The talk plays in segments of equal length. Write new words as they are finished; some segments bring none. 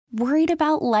Worried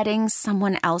about letting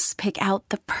someone else pick out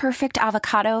the perfect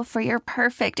avocado for your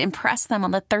perfect impress them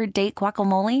on the third date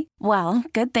guacamole? Well,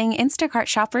 good thing Instacart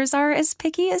shoppers are as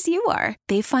picky as you are.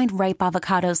 They find ripe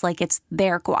avocados like it's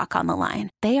their guac on the line.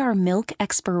 They are milk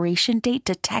expiration date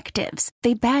detectives.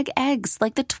 They bag eggs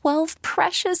like the 12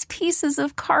 precious pieces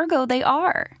of cargo they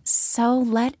are. So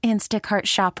let Instacart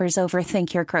shoppers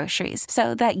overthink your groceries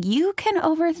so that you can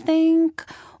overthink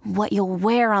what you'll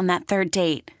wear on that third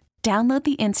date. Download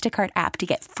the Instacart app to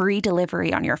get free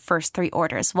delivery on your first 3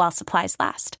 orders while supplies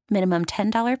last. Minimum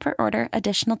 $10 per order.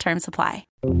 Additional terms apply.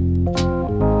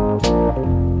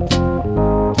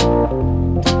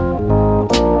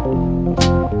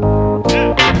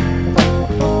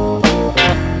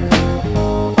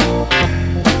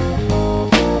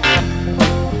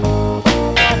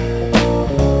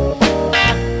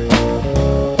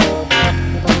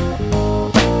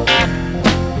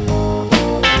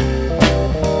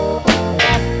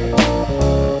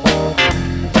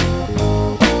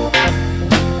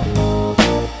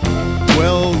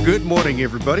 Good morning,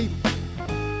 everybody.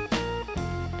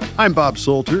 I'm Bob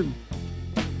Salter.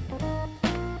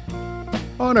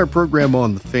 On our program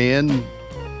On the Fan,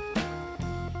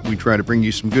 we try to bring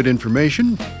you some good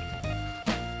information.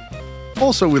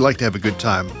 Also, we like to have a good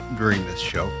time during this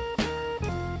show,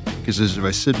 because as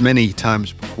I said many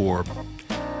times before,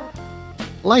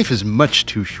 life is much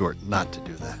too short not to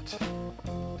do that.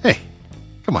 Hey,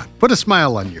 come on, put a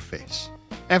smile on your face.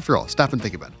 After all, stop and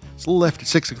think about it. It's a little after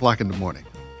 6 o'clock in the morning.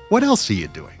 What else are you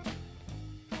doing?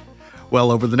 Well,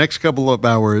 over the next couple of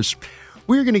hours,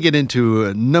 we're going to get into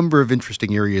a number of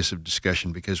interesting areas of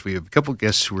discussion because we have a couple of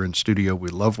guests who are in studio. We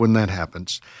love when that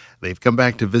happens. They've come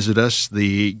back to visit us.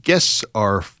 The guests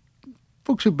are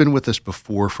folks who've been with us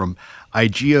before from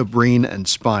IGEA Brain and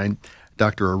Spine,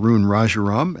 Dr. Arun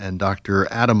Rajaram and Dr.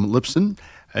 Adam Lipson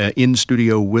in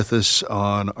studio with us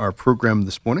on our program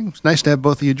this morning. It's nice to have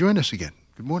both of you join us again.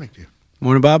 Good morning to you.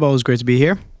 Morning, Bob. Always great to be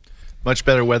here. Much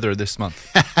better weather this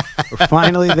month. We're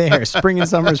finally there. Spring and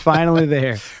summer is finally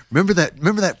there. Remember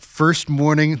that first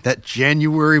morning, that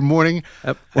January morning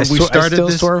when we started I still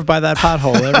this? swerve by that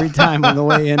pothole every time on the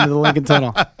way into the Lincoln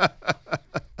Tunnel.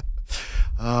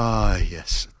 Ah,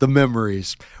 yes, the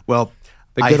memories. Well,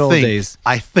 the good old days.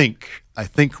 I think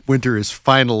winter is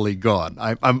finally gone.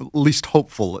 I'm at least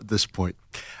hopeful at this point.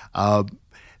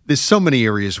 There's so many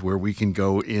areas where we can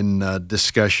go in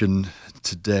discussion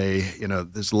today. You know,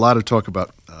 there's a lot of talk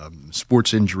about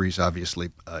sports injuries, obviously,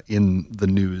 in the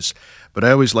news. But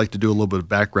I always like to do a little bit of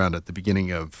background at the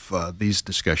beginning of these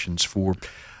discussions for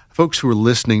folks who are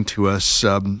listening to us.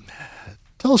 Tell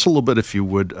us a little bit, if you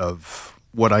would, of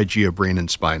what IGEA Brain and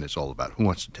Spine is all about. Who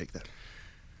wants to take that?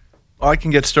 Well, I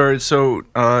can get started. So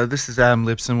this is Adam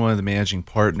Lipson, one of the managing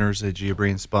partners at IGEA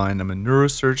Brain and Spine. I'm a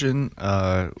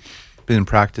neurosurgeon. Been in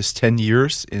practice 10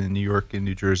 years in the New York and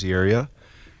New Jersey area.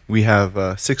 We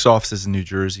have 6 offices in New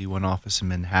Jersey, 1 office in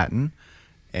Manhattan,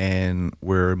 and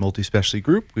we're a multi-specialty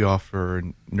group. We offer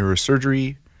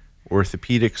neurosurgery,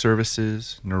 orthopedic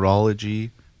services,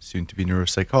 neurology, soon to be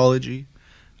neuropsychology,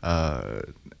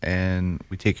 and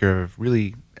we take care of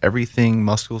really everything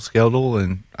musculoskeletal,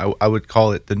 and I would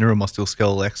call it the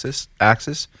neuromusculoskeletal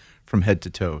axis from head to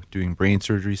toe, doing brain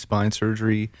surgery, spine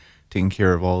surgery, taking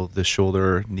care of all of the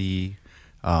shoulder, knee,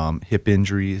 hip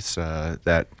injuries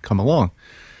that come along.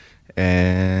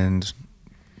 And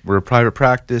we're a private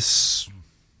practice.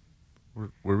 We're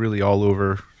really all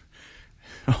over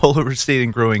state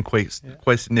and growing quite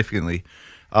significantly.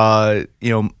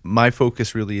 My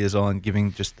focus really is on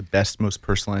giving just the best, most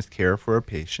personalized care for our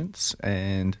patients,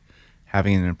 and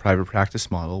having a private practice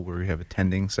model where we have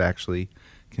attendings that actually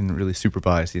can really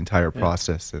supervise the entire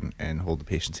process and hold the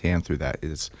patient's hand through that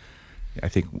is, I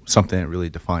think, something that really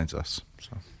defines us.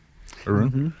 So,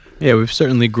 Arun? Mm-hmm. Yeah, we've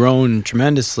certainly grown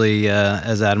tremendously,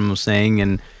 as Adam was saying,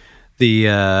 and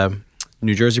the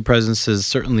New Jersey presence has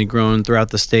certainly grown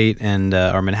throughout the state, and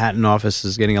our Manhattan office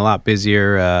is getting a lot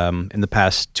busier. In the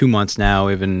past 2 months now,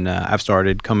 even I've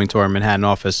started coming to our Manhattan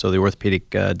office, so the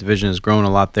orthopedic division has grown a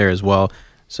lot there as well.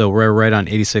 So we're right on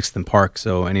 86th and Park,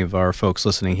 so any of our folks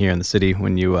listening here in the city,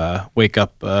 when you wake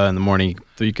up in the morning,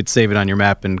 you could save it on your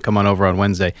map and come on over on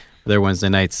Wednesday. We're there Wednesday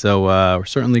nights. So we're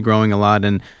certainly growing a lot,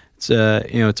 and it's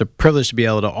a privilege to be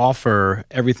able to offer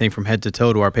everything from head to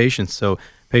toe to our patients. So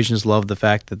patients love the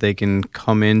fact that they can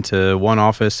come into one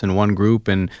office and one group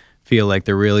and feel like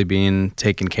they're really being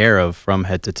taken care of from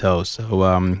head to toe. So,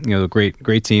 the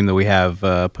great team that we have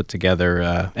put together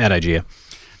at IGEA.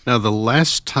 Now, the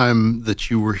last time that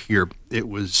you were here, it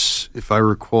was, if I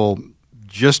recall,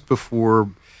 just before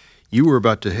you were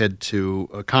about to head to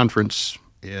a conference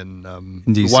in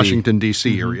DC. the Washington,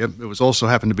 D.C. area. It was also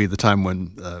happened to be the time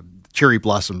when cherry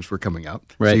blossoms were coming out.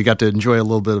 Right. So you got to enjoy a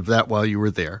little bit of that while you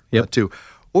were there, too.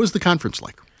 What was the conference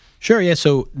like? Sure, yeah.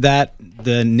 So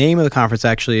the name of the conference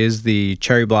actually is the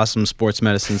Cherry Blossom Sports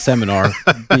Medicine Seminar,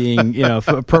 being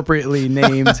appropriately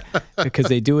named because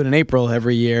they do it in April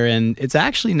every year, and it's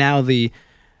actually now the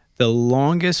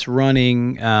longest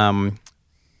running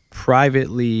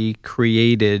privately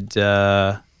created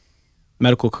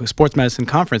medical sports medicine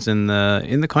conference in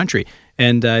the country,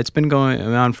 and it's been going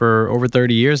on for over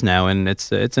 30 years now, and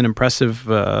it's an impressive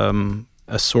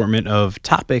assortment of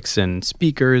topics and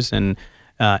speakers and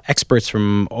experts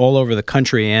from all over the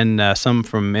country and some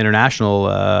from international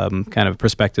kind of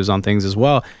perspectives on things as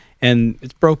well. And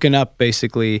it's broken up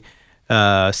basically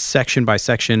section by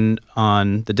section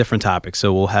on the different topics.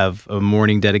 So we'll have a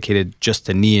morning dedicated just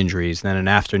to knee injuries, then an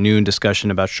afternoon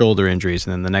discussion about shoulder injuries,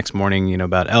 and then the next morning,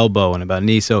 about elbow and about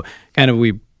knee. So kind of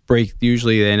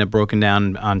usually they end up broken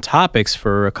down on topics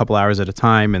for a couple hours at a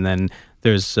time, and then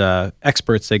there's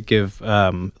experts that give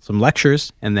some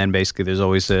lectures, and then basically there's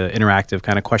always an interactive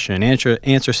kind of question and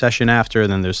answer session after.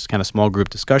 And then there's kind of small group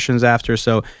discussions after.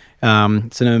 So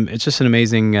it's just an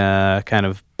amazing kind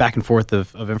of back and forth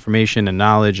of information and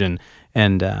knowledge and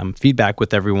feedback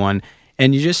with everyone.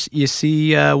 And you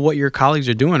see what your colleagues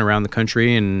are doing around the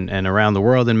country and around the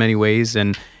world in many ways.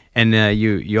 And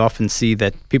you often see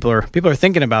that people are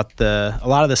thinking about a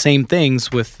lot of the same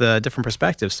things with different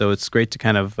perspectives. So it's great to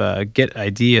kind of get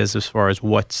ideas as far as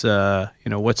what's the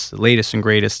latest and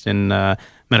greatest in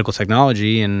medical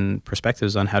technology and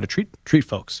perspectives on how to treat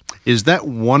folks. Is that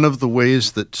one of the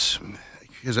ways that?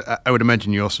 Because I would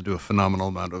imagine you also do a phenomenal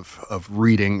amount of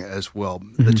reading as well,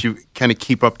 that you kind of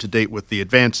keep up to date with the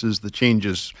advances, the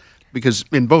changes, because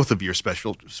in both of your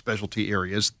specialty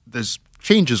areas, there's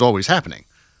changes always happening.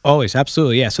 Always,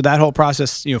 absolutely, yeah. So that whole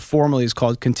process, formally is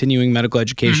called continuing medical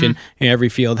education. And every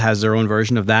field has their own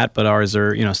version of that, but ours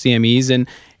are, CMEs,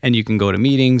 and you can go to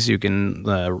meetings, you can,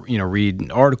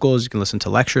 read articles, you can listen to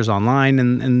lectures online,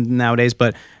 and nowadays,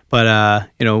 but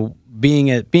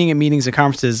being at meetings and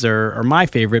conferences are my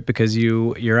favorite because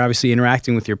you're obviously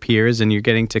interacting with your peers and you're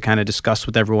getting to kind of discuss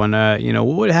with everyone.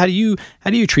 How do you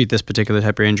treat this particular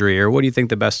type of injury, or what do you think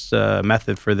the best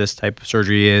method for this type of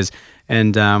surgery is?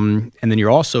 And then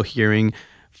you're also hearing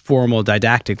formal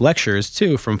didactic lectures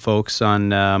too from folks on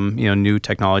new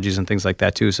technologies and things like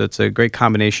that too. So it's a great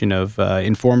combination of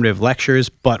informative lectures,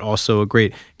 but also a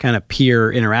great kind of peer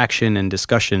interaction and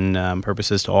discussion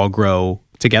purposes to all grow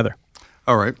together.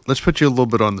 All right, let's put you a little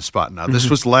bit on the spot now. This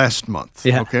was last month.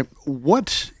 Yeah. Okay.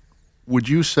 What would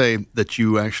you say that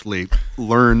you actually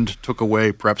learned, took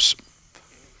away, perhaps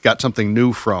got something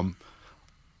new from?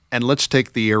 And let's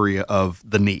take the area of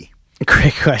the knee.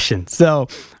 Great question. So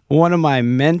one of my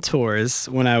mentors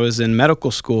when I was in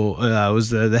medical school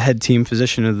was the head team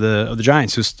physician of the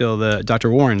Giants, who's still Dr.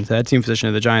 Warren, the head team physician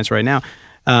of the Giants right now.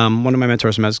 One of my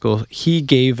mentors in medical school, he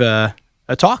gave a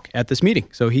talk at this meeting.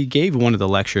 So he gave one of the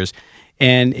lectures,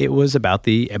 and it was about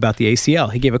the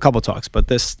ACL. He gave a couple talks, but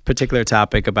this particular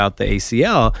topic about the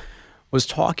ACL was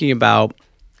talking about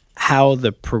how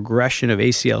the progression of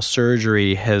ACL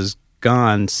surgery has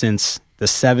gone since the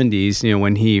 70s,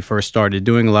 when he first started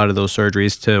doing a lot of those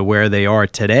surgeries, to where they are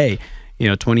today,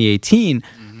 2018.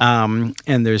 And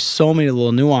there's so many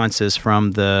little nuances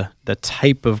from the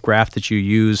type of graft that you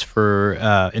use for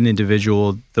an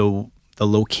individual, the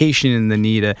location in the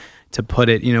knee to put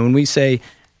it. When we say,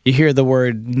 you hear the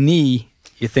word knee,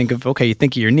 you think of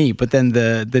your knee, but then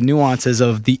the nuances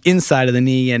of the inside of the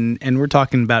knee, and we're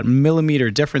talking about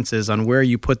millimeter differences on where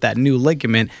you put that new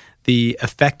ligament, the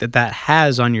effect that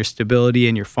has on your stability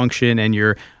and your function and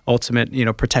your ultimate,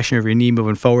 protection of your knee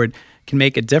moving forward can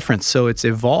make a difference. So it's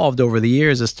evolved over the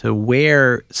years as to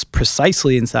where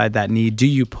precisely inside that knee do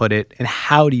you put it and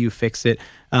how do you fix it.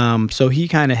 So he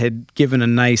kind of had given a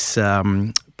nice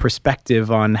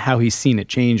perspective on how he's seen it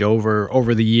change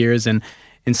over the years, and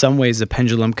in some ways the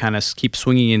pendulum kind of keeps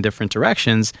swinging in different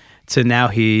directions to now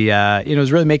he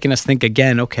is really making us think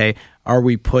again, okay, are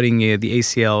we putting the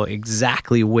ACL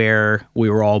exactly where we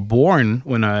were all born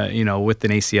when with an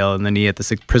ACL in the knee at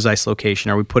this precise location?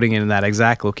 Are we putting it in that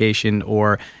exact location,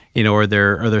 or are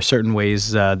there certain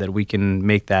ways that we can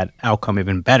make that outcome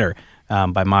even better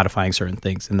by modifying certain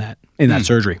things in that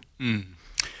surgery?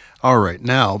 All right.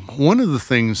 Now, one of the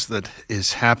things that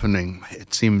is happening,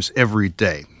 it seems, every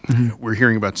day, we're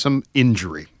hearing about some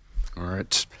injury. All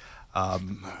right.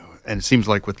 And it seems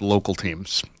like with local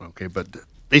teams. Okay. But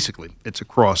basically, it's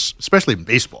across, especially in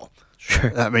baseball.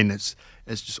 Sure. I mean, it's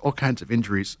just all kinds of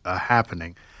injuries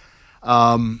happening.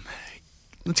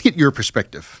 Let's get your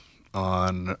perspective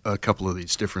on a couple of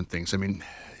these different things. I mean,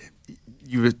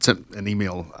 you had sent an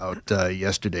email out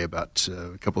yesterday about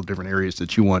a couple of different areas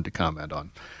that you wanted to comment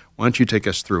on. Why don't you take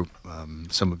us through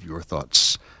some of your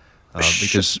thoughts?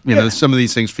 Because some of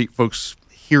these things folks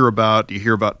hear about. You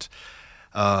hear about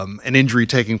an injury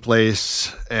taking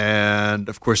place, and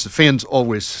of course, the fans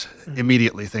always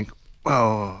immediately think,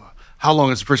 "Oh, how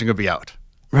long is the person going to be out?"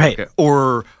 Right? Okay.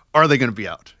 Or are they going to be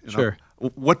out? Sure.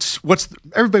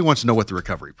 Everybody wants to know what the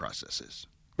recovery process is.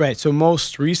 Right. So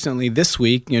most recently this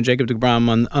week, Jacob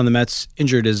deGrom on the Mets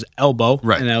injured his elbow,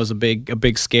 right, and that was a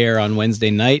big scare on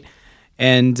Wednesday night.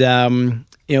 And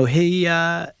he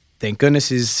thank goodness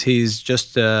he's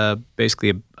just basically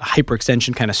a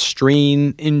hyperextension kind of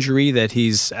strain injury that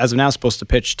he's as of now supposed to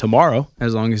pitch tomorrow,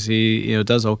 as long as he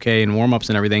does okay in warmups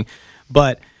and everything.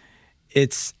 But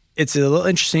it's a little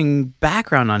interesting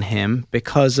background on him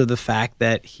because of the fact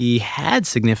that he had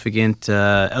significant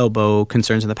elbow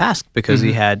concerns in the past because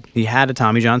he had a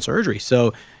Tommy John surgery.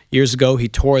 So years ago, he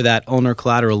tore that ulnar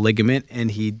collateral ligament, and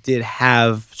he did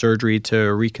have surgery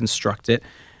to reconstruct it.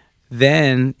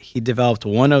 Then he developed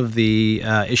one of the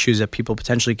issues that people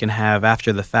potentially can have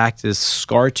after the fact is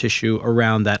scar tissue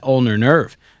around that ulnar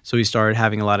nerve. So he started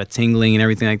having a lot of tingling and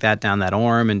everything like that down that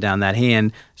arm and down that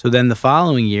hand. So then the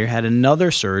following year had another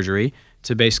surgery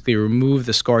to basically remove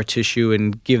the scar tissue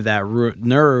and give that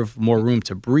nerve more room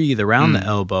to breathe around the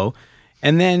elbow.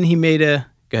 And then he made go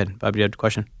ahead, Bob, you had a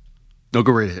question? No,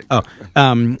 go right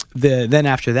ahead. Then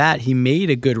after that, he made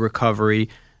a good recovery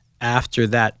after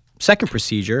that second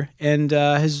procedure, and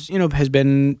has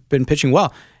been pitching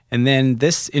well. And then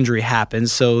this injury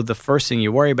happens, so the first thing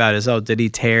you worry about is, did he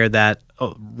tear that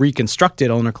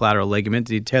reconstructed ulnar collateral ligament?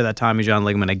 Did he tear that Tommy John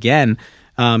ligament again?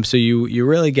 So you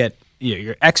really get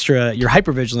you're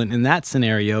hypervigilant in that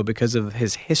scenario because of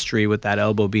his history with that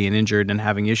elbow being injured and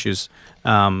having issues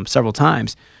several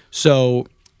times. So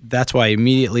that's why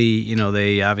immediately,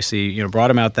 they obviously,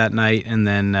 brought him out that night and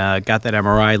then got that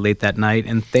MRI late that night.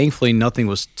 And thankfully, nothing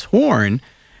was torn.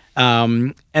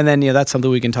 And then, that's something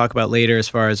we can talk about later as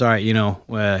far as, all right,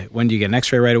 when do you get an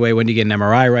x-ray right away? When do you get an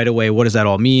MRI right away? What does that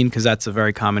all mean? Because that's a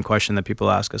very common question that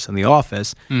people ask us in the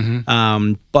office.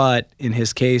 But in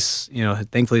his case,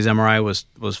 thankfully his MRI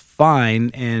was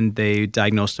fine, and they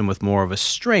diagnosed him with more of a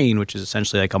strain, which is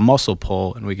essentially like a muscle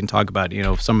pull. And we can talk about,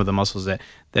 some of the muscles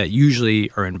that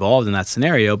usually are involved in that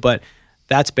scenario. But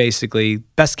that's basically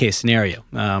best case scenario.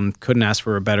 Couldn't ask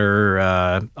for a better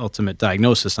ultimate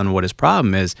diagnosis on what his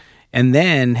problem is. And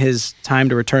then his time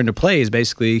to return to play is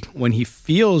basically when he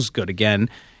feels good again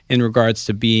in regards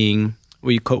to being,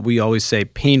 we always say,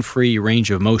 pain-free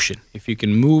range of motion. If you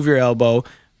can move your elbow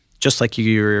just like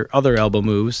your other elbow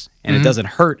moves and it doesn't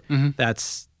hurt,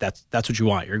 that's what you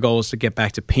want. Your goal is to get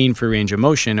back to pain-free range of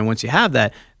motion. And once you have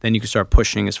that, then you can start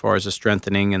pushing as far as the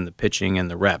strengthening and the pitching and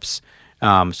the reps.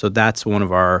 So that's one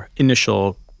of our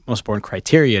initial most important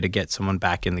criteria to get someone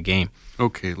back in the game.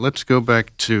 Okay, let's go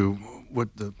back to what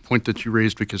the point that you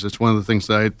raised, because it's one of the things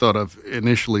that I thought of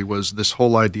initially was this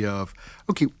whole idea of,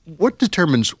 okay, what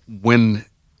determines when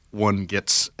one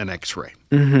gets an X-ray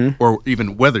or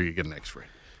even whether you get an X-ray?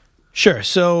 Sure.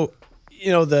 So,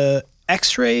 the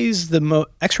X-ray is the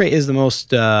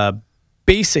most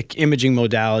basic imaging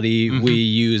modality we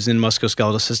use in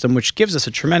musculoskeletal system, which gives us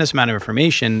a tremendous amount of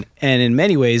information, and in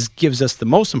many ways gives us the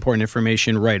most important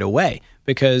information right away.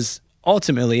 Because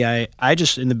ultimately, I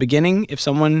just, in the beginning, if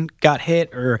someone got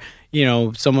hit or,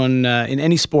 someone in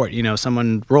any sport,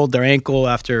 someone rolled their ankle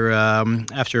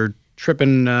after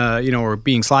tripping, or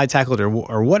being slide tackled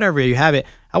or whatever you have it,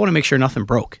 I want to make sure nothing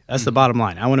broke. That's the bottom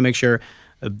line. I want to make sure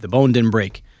the bone didn't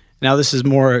break. Now, this is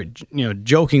more,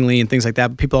 jokingly and things like that,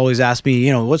 but people always ask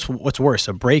me, what's worse,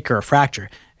 a break or a fracture?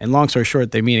 And long story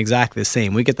short, they mean exactly the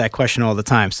same. We get that question all the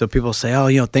time. So people say,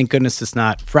 thank goodness it's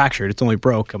not fractured, it's only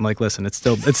broke. I'm like, listen, it's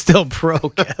still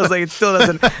broke. I was like, it still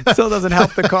doesn't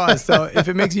help the cause. So if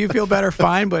it makes you feel better,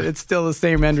 fine, but it's still the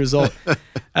same end result.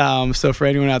 So for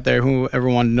anyone out there who ever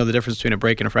wanted to know the difference between a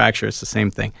break and a fracture, it's the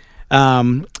same thing.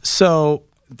 So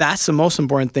that's the most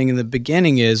important thing in the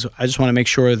beginning is I just want to make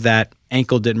sure that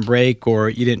ankle didn't break or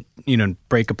you didn't,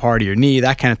 break a part of your knee,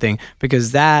 that kind of thing,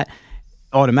 because that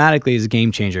automatically is a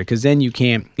game changer, because then you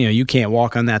can't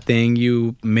walk on that thing.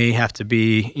 You may have to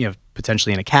be,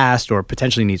 potentially in a cast or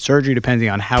potentially need surgery depending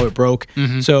on how it broke.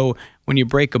 So when you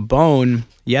break a bone,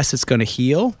 yes, it's going to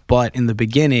heal, but in the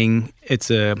beginning,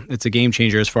 it's a game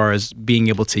changer as far as being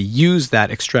able to use that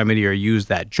extremity or use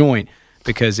that joint.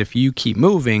 Because if you keep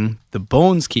moving, the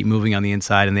bones keep moving on the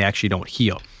inside and they actually don't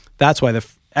heal. That's why the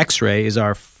X-ray is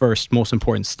our first most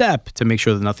important step to make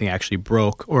sure that nothing actually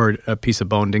broke or a piece of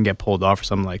bone didn't get pulled off or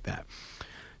something like that.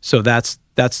 So that's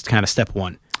kind of step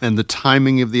one. And the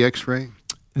timing of the X-ray?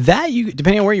 That you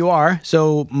depending on where you are.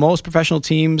 So most professional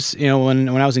teams, when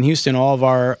I was in Houston, all of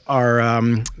our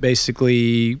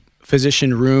basically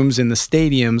physician rooms in the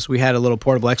stadiums, we had a little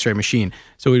portable X-ray machine.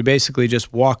 So we'd basically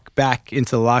just walk back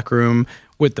into the locker room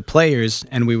with the players,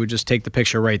 and we would just take the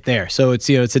picture right there. So it's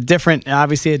it's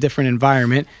obviously a different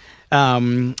environment.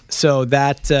 But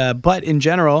in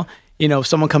general, if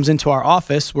someone comes into our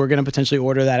office, we're going to potentially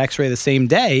order that X-ray the same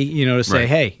day, to say, right.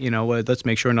 Hey, let's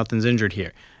make sure nothing's injured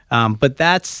here. But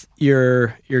that's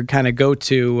your kind of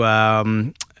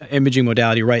go-to imaging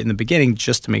modality right in the beginning,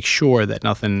 just to make sure that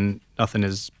nothing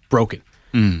is broken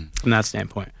from that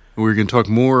standpoint. We're going to talk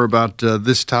more about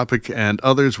this topic and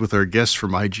others with our guests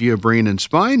from IGEA Brain and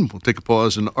Spine. We'll take a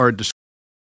pause in our discussion.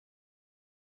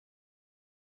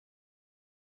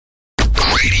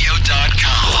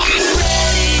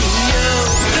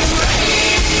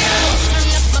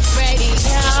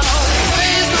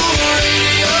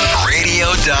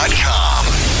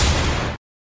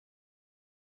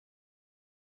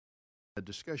 A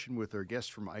discussion with our guests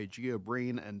from IGEA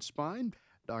Brain and Spine,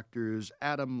 Doctors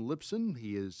Adam Lipson,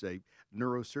 he is a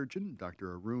neurosurgeon,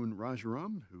 Dr. Arun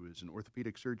Rajaram, who is an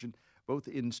orthopedic surgeon, both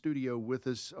in studio with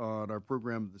us on our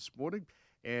program this morning.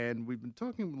 And we've been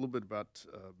talking a little bit about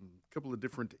a couple of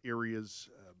different areas.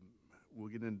 We'll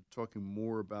get into talking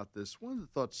more about this. One of the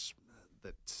thoughts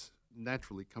that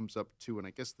naturally comes up too, and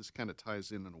I guess this kind of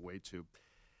ties in a way to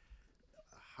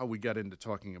how we got into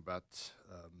talking about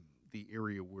the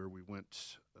area where we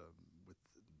went with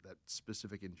that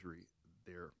specific injury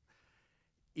there,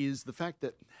 is the fact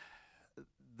that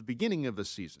the beginning of a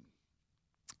season,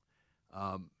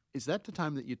 is that the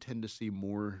time that you tend to see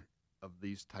more of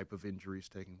these type of injuries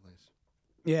taking place?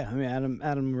 Yeah, I mean,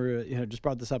 Adam, just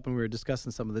brought this up when we were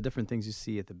discussing some of the different things you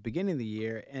see at the beginning of the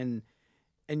year, and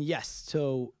yes,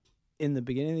 so in the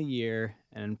beginning of the year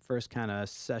and first kind of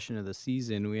session of the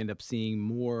season, we end up seeing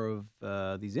more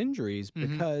of these injuries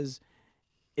because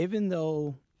even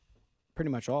though pretty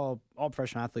much all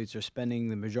professional athletes are spending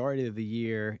the majority of the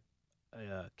year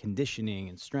conditioning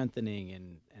and strengthening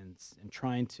and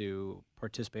trying to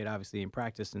participate, obviously, in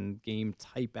practice and game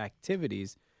type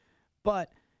activities,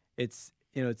 but it's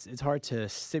hard to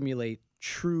simulate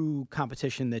true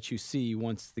competition that you see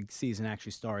once the season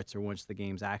actually starts or once the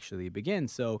games actually begin.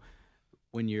 So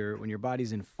when your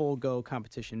body's in full go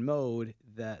competition mode,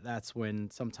 that's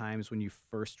when sometimes when you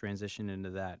first transition into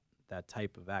that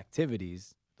type of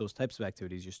activities, those types of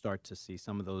activities, you start to see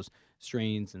some of those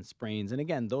strains and sprains. And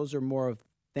again, those are more of,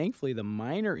 thankfully, the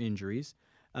minor injuries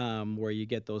where you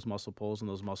get those muscle pulls and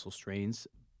those muscle strains.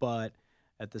 But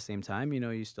at the same time,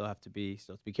 you still have to be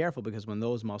careful, because when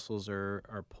those muscles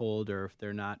are pulled, or if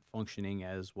they're not functioning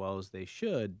as well as they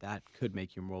should, that could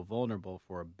make you more vulnerable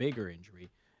for a bigger injury.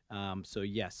 So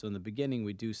in the beginning,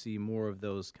 we do see more of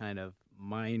those kind of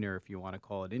minor, if you want to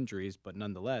call it, injuries, but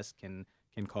nonetheless can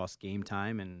cost game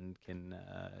time and can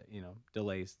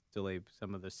delay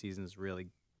some of the seasons really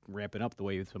ramping up the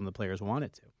way some of the players want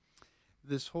it to.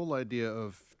 This whole idea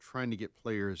of trying to get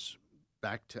players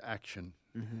back to action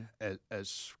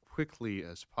as quickly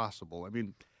as possible. I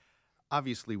mean,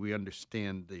 obviously we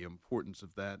understand the importance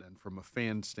of that, and from a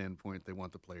fan standpoint, they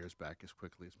want the players back as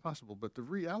quickly as possible. But the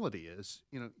reality is,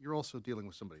 you're also dealing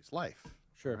with somebody's life.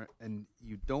 Sure. Right? And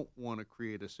you don't want to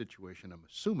create a situation, I'm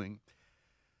assuming,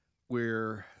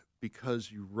 where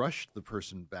because you rushed the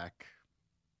person back,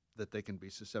 that they can be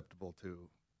susceptible to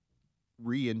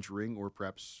re-injuring or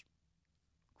perhaps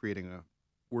creating a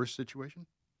worse situation?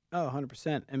 Oh,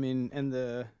 100%. I mean, and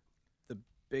the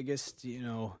biggest,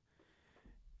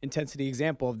 intensity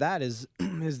example of that is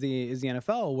the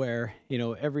NFL, where,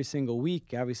 every single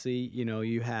week, obviously,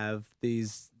 you have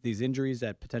these injuries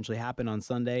that potentially happen on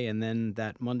Sunday, and then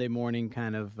that Monday morning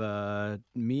kind of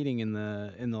meeting in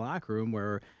the locker room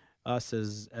where us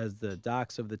as the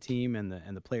docs of the team and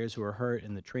the players who are hurt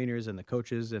and the trainers and the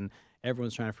coaches and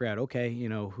everyone's trying to figure out, okay,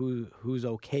 who's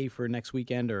okay for next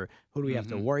weekend, or who do we have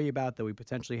to worry about that we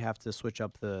potentially have to switch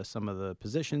up some of the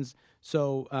positions.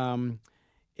 So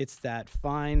it's that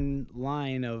fine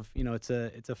line of, it's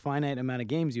a finite amount of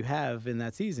games you have in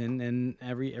that season, and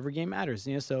every game matters.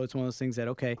 So it's one of those things that,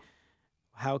 okay,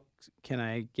 how can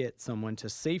I get someone to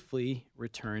safely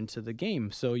return to the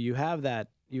game? So you have that.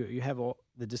 You have all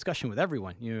the discussion with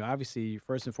everyone. Obviously,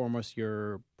 first and foremost,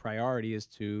 your priority is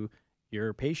to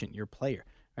your patient, your player,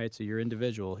 right? So your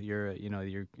individual,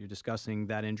 you're discussing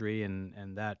that injury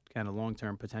and that kind of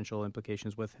long-term potential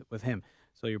implications with him.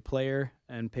 So your player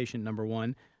and patient, number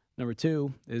one. Number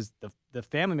two is the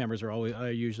family members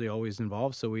are usually always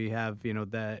involved. So we have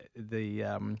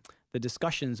the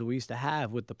discussions that we used to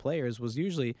have with the players was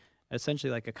usually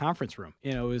essentially like a conference room.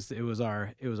 It was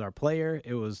our player,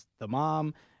 it was the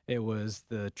mom, it was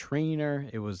the trainer,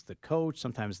 it was the coach,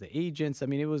 sometimes the agents. I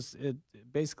mean,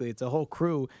 basically it's a whole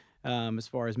crew as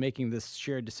far as making this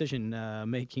shared decision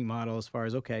making model. As far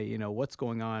as what's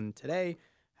going on today,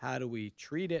 how do we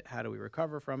treat it, how do we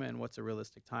recover from it, and what's a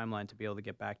realistic timeline to be able to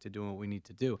get back to doing what we need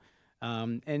to do.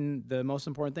 And the most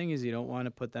important thing is you don't want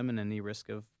to put them in any risk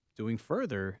of doing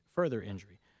further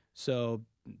injury. So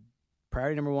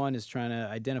priority number one is trying to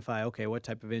identify, okay, what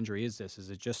type of injury is this? Is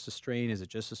it just a strain? Is it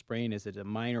just a sprain? Is it a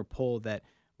minor pull that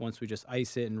once we just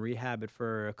ice it and rehab it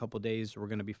for a couple of days, we're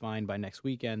going to be fine by next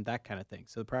weekend, that kind of thing.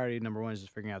 So the priority number one is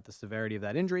just figuring out the severity of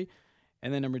that injury.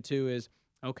 And then number two is,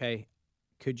 okay,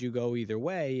 could you go either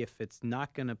way? If it's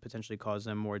not going to potentially cause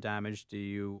them more damage, do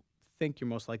you think you're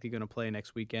most likely going to play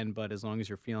next weekend, but as long as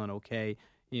you're feeling okay,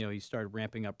 you start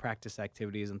ramping up practice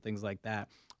activities and things like that?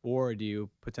 Or do you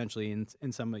potentially,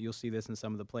 in some, you'll see this in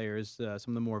some of the players,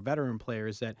 some of the more veteran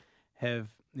players that have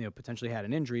potentially had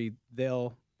an injury,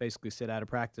 they'll basically sit out of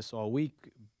practice all week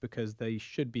because they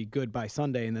should be good by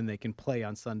Sunday, and then they can play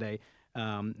on Sunday.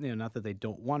 Not that they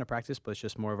don't want to practice, but it's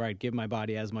just more of, all right, give my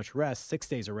body as much rest, 6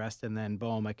 days of rest, and then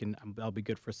boom, I'll be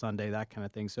good for Sunday, that kind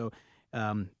of thing. So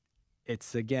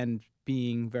it's, again,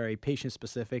 being very patient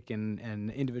specific and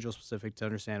individual specific to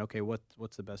understand, okay,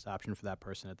 what's the best option for that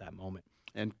person at that moment.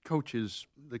 And coaches,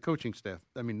 the coaching staff,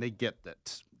 I mean, they get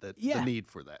that the need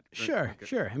for that. Sure, Okay.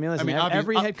 sure. I mean, listen,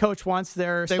 every head coach wants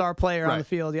their star player on the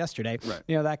field yesterday,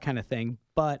 that kind of thing.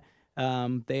 But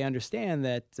they understand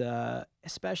that,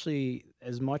 especially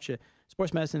as much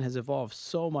sports medicine has evolved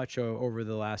so much over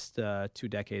the last 2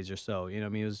 decades or so. It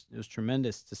was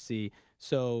tremendous to see.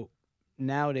 So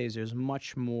nowadays, there's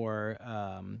much more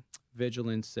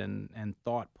vigilance and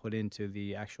thought put into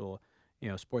the actual,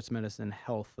 sports medicine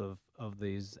health of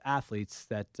these athletes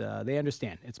that they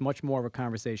understand. It's much more of a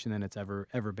conversation than it's ever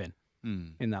been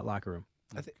in that locker room.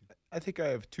 I think I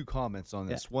have 2 comments on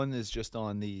this. Yeah. One is just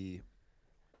on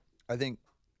I think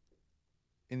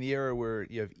in the era where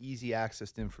you have easy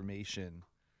access to information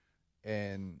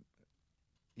and,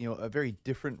 a very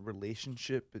different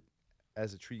relationship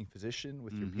as a treating physician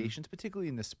with your patients, particularly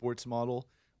in the sports model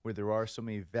where there are so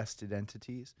many vested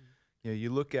entities.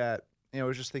 You look at, I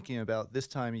was just thinking about this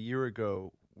time a year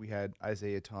ago, we had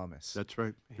Isaiah Thomas. That's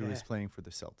right. Who was playing for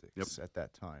the Celtics at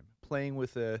that time, playing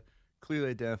with a clearly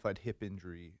identified hip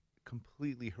injury,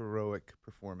 completely heroic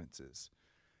performances.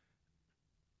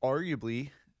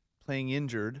 Arguably, playing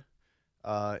injured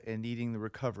and needing the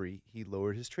recovery, he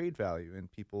lowered his trade value,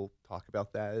 and people talk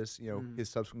about that as his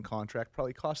subsequent contract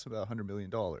probably cost him about $100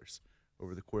 million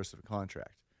over the course of a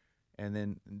contract. And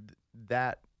then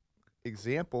that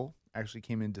example actually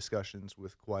came in discussions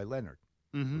with Kawhi Leonard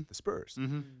with the Spurs,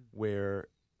 where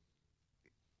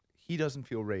he doesn't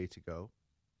feel ready to go.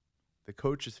 The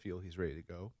coaches feel he's ready to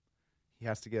go. He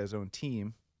has to get his own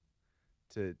team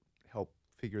to help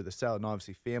figure this out, and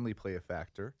obviously family play a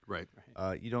factor. Right.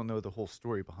 You don't know the whole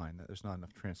story behind that. There's not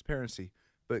enough transparency.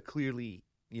 But clearly,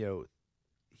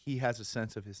 he has a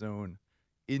sense of his own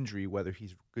injury, whether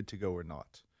he's good to go or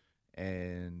not.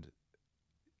 And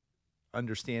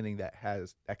understanding that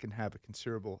can have a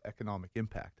considerable economic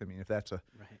impact. I mean, if that's a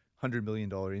 $100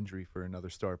 million injury for another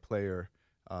star player,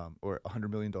 or $100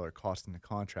 million cost in the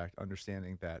contract,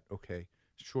 understanding that, okay,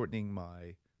 shortening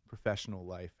my professional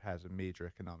life has a major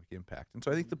economic impact. And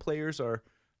so I think the players are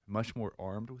much more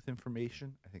armed with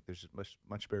information. I think there's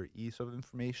much better ease of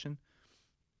information.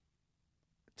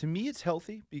 To me, it's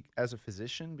healthy as a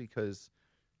physician because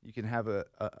you can have a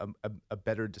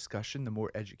better discussion. The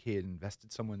more educated and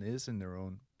invested someone is in their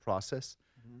own process,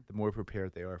 the more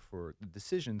prepared they are for the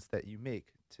decisions that you make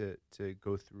to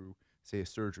go through, say, a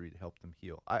surgery to help them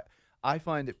heal. I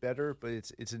find it better, but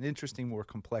it's an interesting, more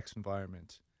complex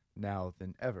environment now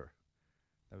than ever.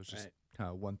 That was just kind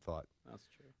of one thought. That's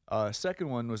true. Second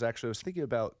one was actually, I was thinking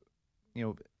about,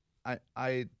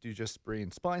 I do just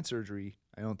brain spine surgery.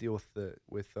 I don't deal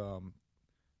with the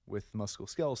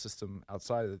musculoskeletal system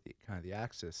outside of the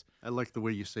axis. I like the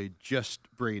way you say just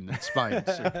brain and spine.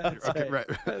 Right.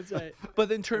 That's right.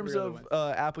 But in terms of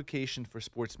application for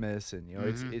sports medicine,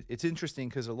 it's interesting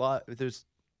because there's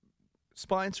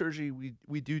spine surgery.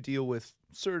 We do deal with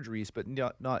surgeries, but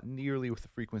not nearly with the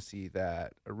frequency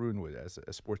that Arun would as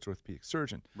a sports orthopedic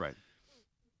surgeon. Right.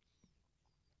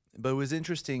 But it was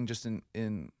interesting just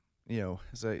in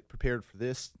as I prepared for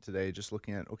this today, just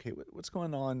looking at, okay, what's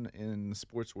going on in the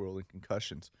sports world and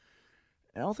concussions.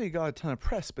 And I don't think it got a ton of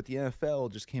press, but the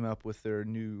NFL just came up with their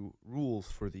new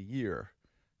rules for the year.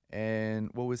 And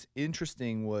what was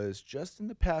interesting was just in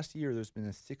the past year, there's been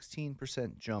a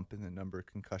 16% jump in the number of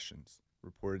concussions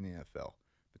reported in the NFL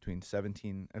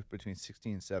between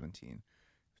 16 and 17.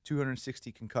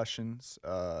 260 concussions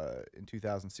in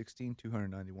 2016,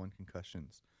 291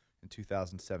 concussions in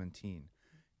 2017.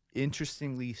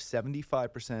 Interestingly,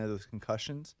 75% of those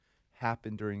concussions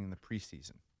happened during the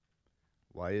preseason.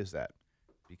 Why is that?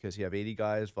 Because you have 80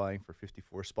 guys vying for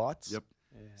 54 spots. Yep.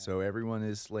 Yeah. So everyone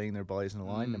is laying their bodies in a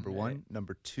line, number one. Right.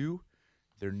 Number two,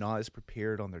 they're not as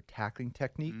prepared on their tackling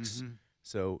techniques.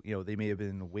 So, they may have been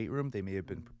in the weight room, they may have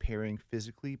been preparing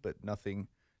physically, but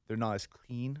they're not as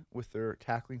clean with their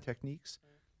tackling techniques.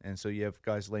 And so you have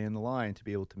guys laying the line to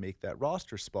be able to make that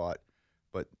roster spot.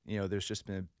 But, there's just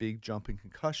been a big jump in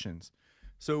concussions.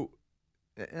 So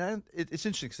it's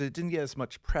interesting because it didn't get as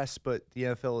much press, but the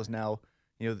NFL is now,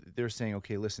 they're saying,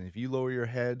 okay, listen, if you lower your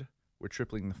head, we're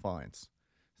tripling the fines.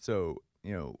 So,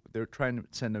 they're trying to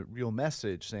send a real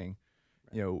message saying,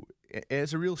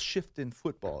 it's a real shift in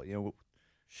football.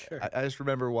 Sure. I just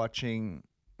remember watching,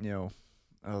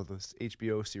 this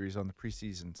HBO series on the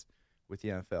preseasons with the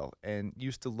NFL, and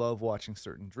used to love watching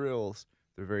certain drills.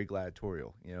 They're very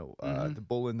gladiatorial. The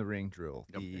bull in the ring drill,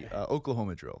 the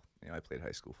Oklahoma drill. I played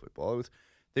high school football.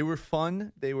 They were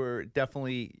fun. They were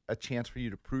definitely a chance for you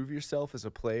to prove yourself as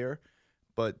a player,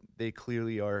 but they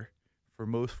clearly are, for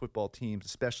most football teams,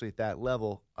 especially at that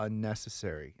level,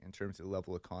 unnecessary in terms of the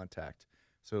level of contact.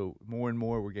 So more and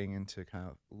more we're getting into kind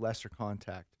of lesser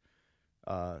contact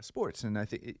sports, and I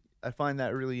find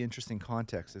that a really interesting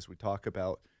context as we talk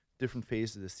about different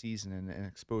phases of the season and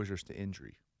exposures to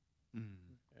injury.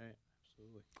 Right.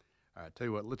 Absolutely. All right, tell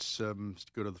you what, let's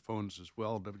go to the phones as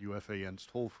well. WFAN's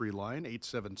toll-free line,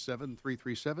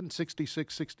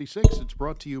 877-337-6666. It's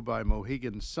brought to you by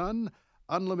Mohegan Sun.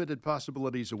 Unlimited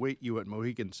possibilities await you at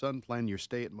Mohegan Sun. Plan your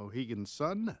stay at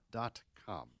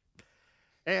mohegansun.com.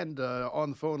 And on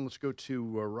the phone, let's go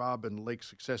to Rob in Lake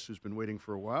Success, who's been waiting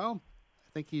for a while.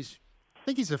 I think he's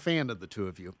a fan of the two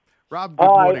of you. Rob, good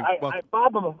morning.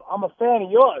 Bob, I'm a fan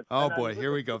of yours. Oh, boy,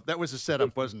 here we go. That was a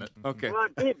setup, wasn't it? Okay. Well,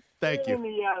 Thank you.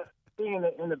 Being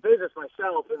in the business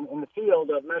myself, in the field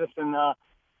of medicine,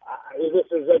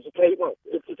 this is educating. Well,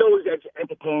 it's always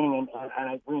entertaining, and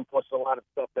I reinforce a lot of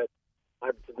stuff that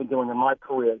I've been doing in my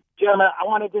career. Gentlemen, I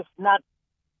want to just I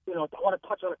want to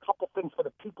touch on a couple things for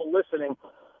the people listening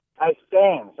as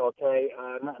fans, okay?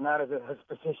 Not as a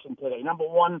physician today. Number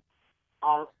one,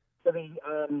 for the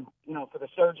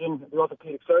surgeon, the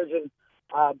orthopedic surgeon,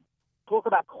 talk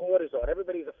about cortisone.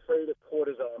 Everybody's afraid of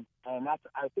cortisone, and I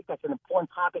think that's an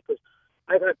important topic because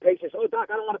I've had patients, oh, doc,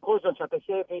 I don't want a cortisone shot. They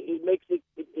say it makes it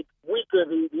weaker,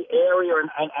 the area, and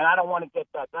I don't want to get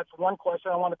that. That's one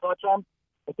question I want to touch on.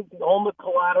 I think the ulnar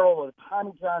collateral or the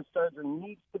Tommy John surgery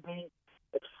needs to be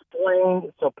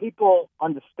explained so people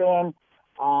understand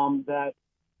that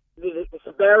the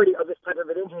severity of this type of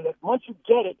an injury, that once you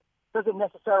get it, doesn't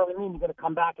necessarily mean you're going to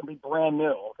come back and be brand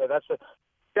new. Okay, that's what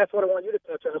I want you to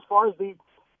touch on. As far as the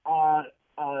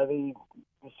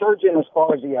surgeon, as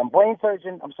far as the brain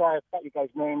surgeon, I'm sorry, I forgot you guys'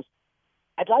 names.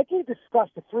 I'd like you to discuss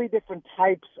the three different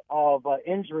types of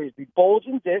injuries: the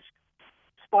bulging disc,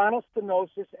 spinal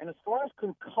stenosis, and as far as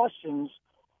concussions,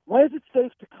 when is it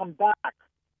safe to come back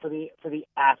for the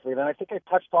athlete? And I think I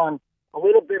touched on a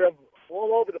little bit of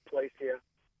all over the place here.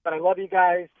 But I love you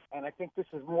guys, and I think this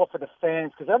is more for the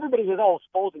fans because everybody is always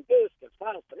bulging disc and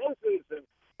spinal stenosis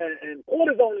and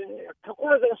cortisone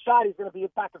shot. He's going to be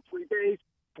back in 3 days.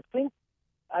 I think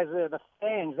as the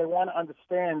fans, they want to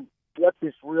understand what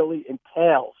this really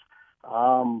entails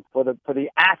for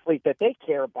the athlete that they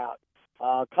care about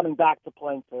coming back to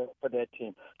playing for their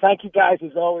team. Thank you guys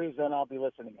as always, and I'll be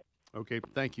listening. Okay,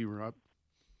 thank you, Rob.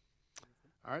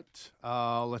 All right,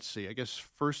 let's see. I guess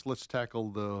first let's tackle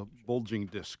the bulging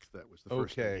disc. That was the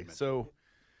first thing you mentioned. So,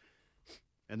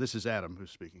 and this is Adam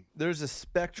who's speaking. There's a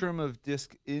spectrum of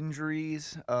disc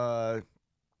injuries.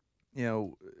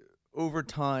 Over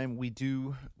time, we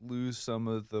do lose some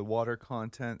of the water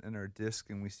content in our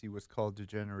disc, and we see what's called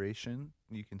degeneration.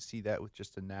 You can see that with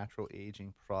just a natural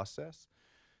aging process.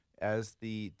 As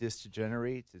the disc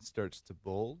degenerates, it starts to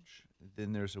bulge.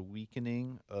 Then there's a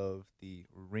weakening of the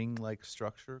ring-like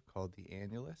structure called the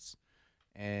annulus.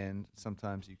 And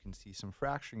sometimes you can see some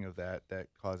fracturing of that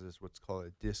causes what's called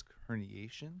a disc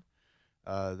herniation.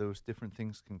 Those different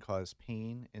things can cause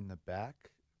pain in the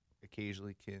back,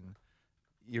 occasionally can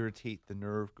irritate the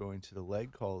nerve going to the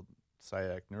leg called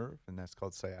sciatic nerve, and that's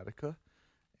called sciatica.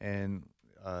 And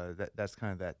that's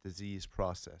kind of that disease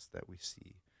process that we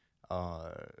see.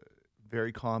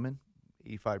 Very common.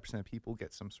 85% of people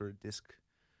get some sort of disc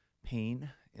pain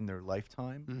in their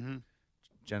lifetime. Mm-hmm.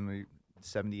 Generally,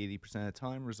 70-80% of the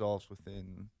time resolves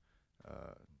within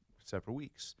several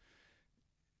weeks.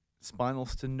 Spinal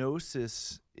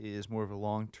stenosis is more of a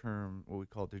long-term, what we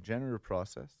call degenerative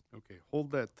process. Okay,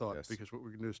 hold that thought, Yes. because what we're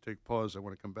going to do is take pause. I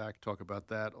want to come back, talk about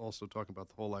that, also talk about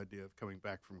the whole idea of coming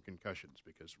back from concussions,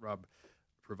 because Rob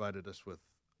provided us with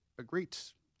a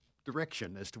great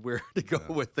direction as to where to go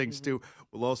with things, too.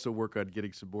 We'll also work on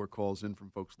getting some more calls in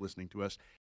from folks listening to us.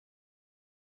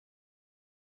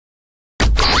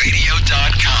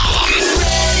 Radio.com.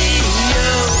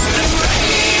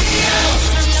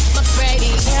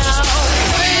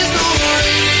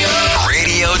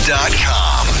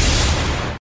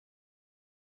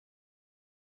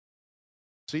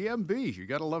 CMB, you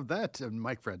got to love that. And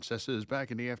Mike Francesa is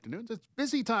back in the afternoons. It's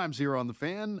busy times here on The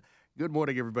Fan. Good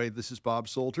morning, everybody. This is Bob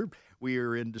Salter. We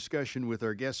are in discussion with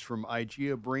our guests from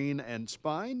IGEA Brain and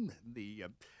Spine. The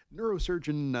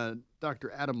neurosurgeon, Dr.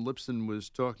 Adam Lipson, was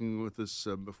talking with us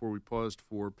before we paused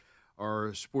for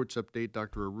our sports update.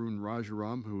 Dr. Arun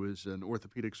Rajaram, who is an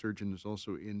orthopedic surgeon, is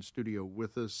also in studio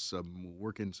with us. We'll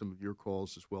work in some of your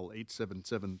calls as well,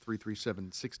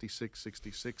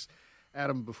 877-337-6666.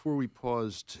 Adam, before we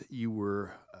paused, you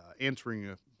were answering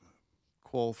a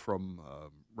call from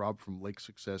Rob from Lake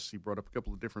Success. He brought up a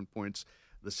couple of different points.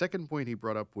 The second point he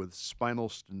brought up with spinal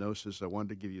stenosis, I wanted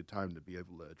to give you time to be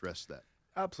able to address that.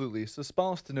 Absolutely. So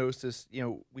spinal stenosis,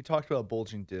 we talked about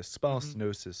bulging discs. Spinal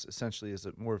stenosis essentially is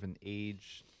more of an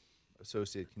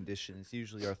age-associated condition. It's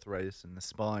usually arthritis in the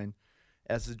spine.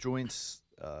 As the joints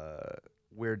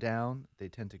wear down, they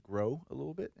tend to grow a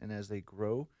little bit, and as they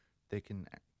grow, they can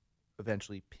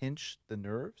eventually pinch the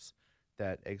nerves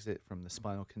that exit from the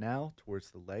spinal canal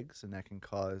towards the legs, and that can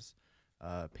cause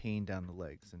pain down the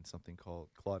legs and something called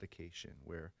claudication,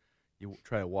 where you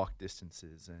try to walk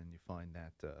distances and you find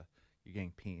that you're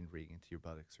getting pain right into your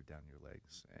buttocks or down your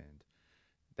legs, and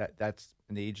that's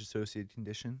an age-associated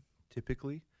condition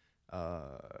typically.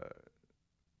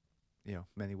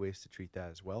 Many ways to treat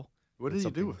that as well. What do you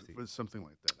do with something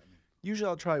like that? I mean, usually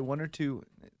I'll try 1 or 2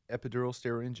 epidural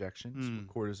steroid injections with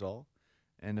cortisol,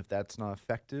 and if that's not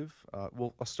effective,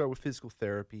 I'll start with physical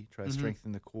therapy, try to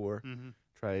strengthen the core,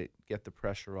 try to get the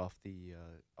pressure off the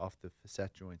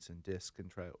facet joints and disc,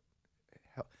 and try to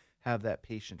have that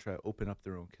patient try to open up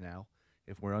their own canal.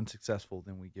 If we're unsuccessful,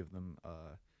 then we give them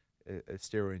a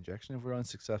steroid injection. If we're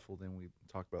unsuccessful, then we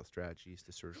talk about strategies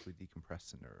to surgically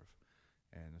decompress the nerve.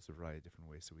 And there's a variety of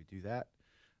different ways that we do that.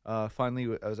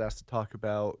 Finally, I was asked to talk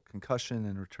about concussion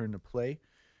and return to play.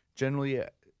 Generally,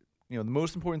 the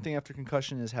most important thing after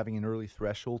concussion is having an early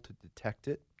threshold to detect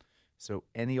it. So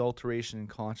any alteration in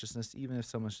consciousness, even if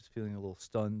someone's just feeling a little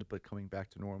stunned but coming back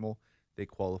to normal, they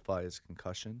qualify as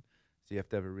concussion. So you have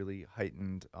to have a really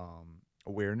heightened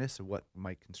awareness of what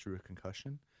might construe a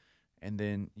concussion. And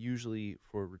then usually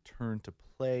for return to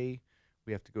play,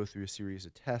 we have to go through a series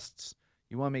of tests.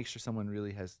 You want to make sure someone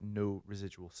really has no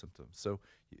residual symptoms, so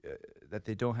that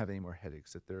they don't have any more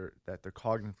headaches, that they're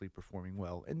cognitively performing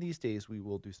well. And these days, we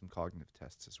will do some cognitive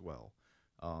tests as well.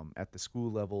 At the school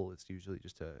level, it's usually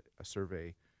just a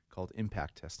survey called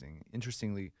impact testing.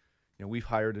 Interestingly, we've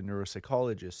hired a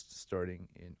neuropsychologist starting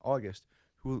in August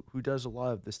who does a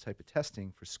lot of this type of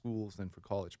testing for schools and for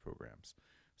college programs.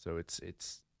 So it's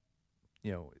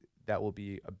that will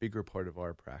be a bigger part of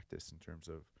our practice in terms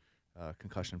of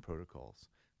concussion protocols.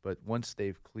 But once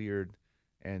they've cleared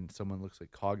and someone looks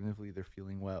like cognitively they're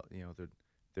feeling well,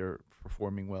 they're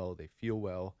performing well, they feel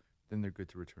well, then they're good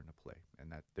to return to play,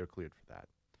 and that they're cleared for that.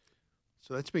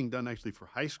 so that's being done actually for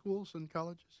high schools and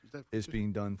colleges? Is that It's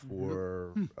being done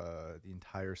for the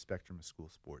entire spectrum of school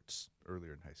sports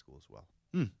earlier in high school as well.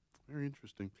 Very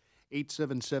interesting.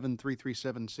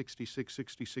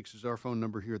 877-337-6666 is our phone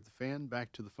number here at The Fan.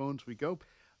 Back to the phones we go.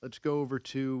 Let's go over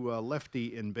to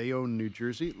Lefty in Bayonne, New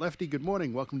Jersey. Lefty, good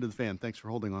morning. Welcome to The Fan. Thanks for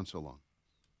holding on so long.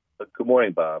 Good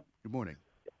morning, Bob. Good morning.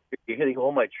 You're hitting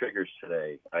all my triggers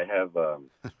today. I have,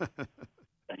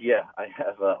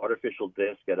 artificial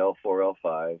disc at L4,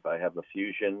 L5. I have the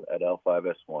fusion at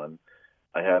L5S1.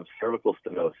 I have cervical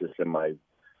stenosis in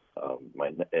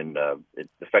it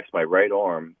affects my right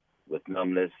arm with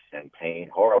numbness and pain,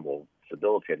 horrible,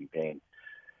 debilitating pain.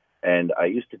 And I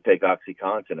used to take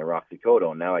OxyContin or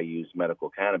oxycodone. Now I use medical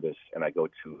cannabis, and I go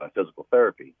to physical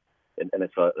therapy. And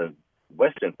it's a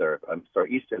Western therapy,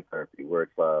 Eastern therapy, where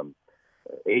it's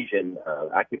Asian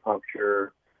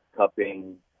acupuncture,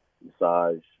 cupping,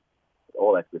 massage,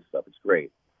 all that good stuff. It's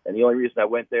great. And the only reason I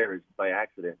went there is by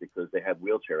accident because they had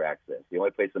wheelchair access. The only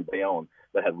place in Bayonne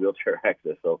that had wheelchair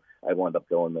access, so I wound up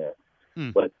going there.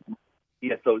 But,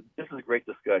 so this is a great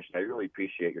discussion. I really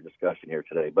appreciate your discussion here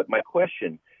today. But my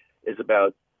question is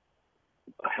about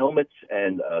helmets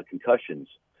and concussions.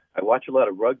 I watch a lot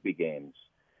of rugby games,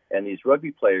 and these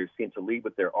rugby players seem to lead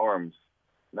with their arms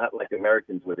not like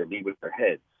Americans where they lead with their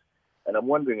heads. And I'm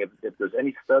wondering if there's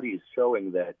any studies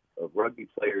showing that rugby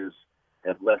players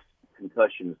have less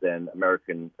concussions than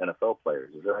American NFL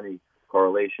players. Is there any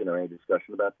correlation or any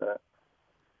discussion about that?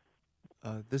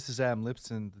 This is Adam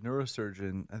Lipson, the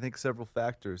neurosurgeon. I think several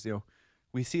factors.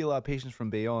 We see a lot of patients from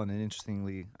Bayonne, and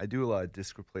interestingly, I do a lot of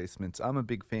disc replacements. I'm a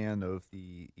big fan of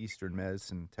the Eastern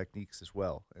medicine techniques as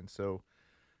well, and so,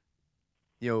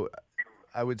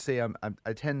 I would say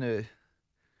I tend to,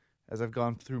 as I've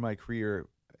gone through my career,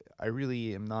 I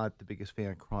really am not the biggest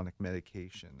fan of chronic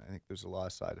medication. I think there's a lot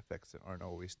of side effects that aren't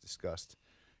always discussed.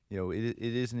 It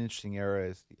is an interesting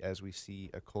era as we see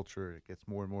a culture that gets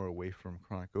more and more away from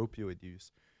chronic opioid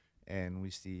use, and we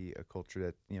see a culture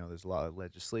that, there's a lot of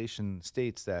legislation in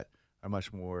states that are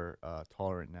much more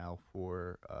tolerant now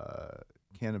for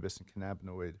cannabis and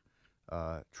cannabinoid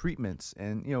treatments.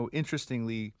 And,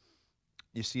 interestingly,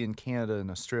 you see in Canada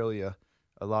and Australia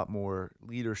a lot more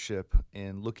leadership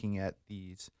in looking at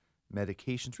these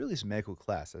medications, really as a medical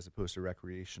class as opposed to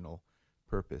recreational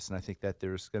purpose. And I think that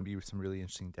there's going to be some really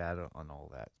interesting data on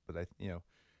all that. But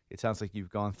it sounds like you've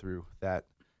gone through that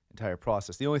entire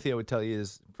process. The only thing I would tell you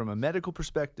is, from a medical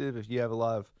perspective, if you have a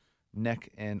lot of neck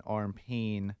and arm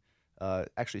pain,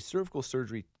 actually cervical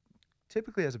surgery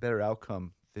typically has a better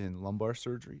outcome than lumbar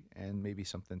surgery, and maybe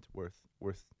something worth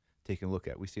taking a look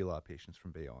at. We see a lot of patients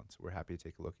from Bayonne, so we're happy to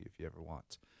take a look at you if you ever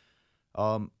want.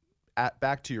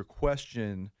 Back to your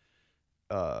question.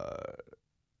 Again,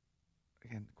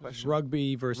 the question: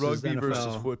 rugby versus NFL.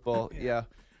 Versus football. Yeah,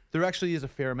 there actually is a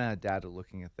fair amount of data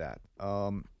looking at that.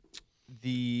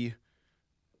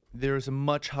 There's a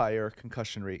much higher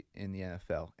concussion rate in the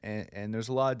NFL, and there's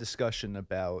a lot of discussion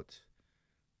about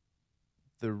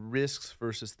the risks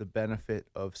versus the benefit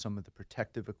of some of the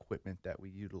protective equipment that we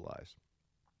utilize.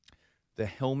 The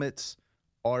helmets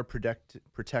are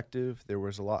protective. There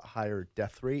was a lot higher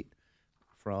death rate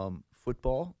from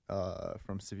football,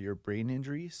 from severe brain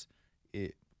injuries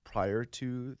prior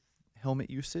to helmet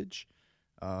usage.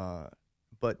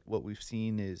 But what we've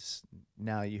seen is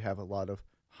now you have a lot of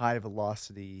high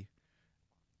velocity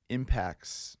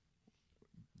impacts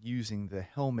using the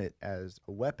helmet as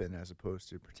a weapon as opposed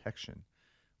to protection,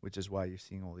 which is why you're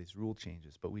seeing all these rule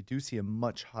changes. But we do see a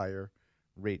much higher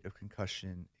rate of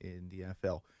concussion in the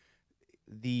NFL.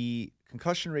 The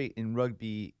concussion rate in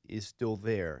rugby is still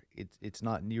there. It's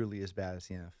not nearly as bad as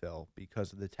the NFL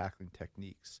because of the tackling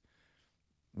techniques.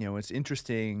 It's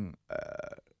interesting.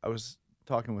 I was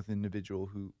talking with an individual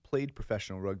who played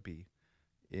professional rugby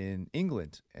in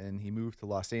England, and he moved to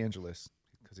Los Angeles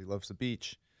because he loves the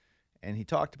beach. And he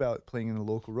talked about playing in the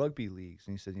local rugby leagues,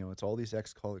 and he said, it's all these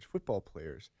ex-college football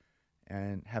players.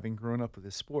 And having grown up with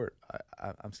this sport,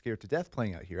 I'm scared to death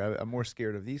playing out here. I'm more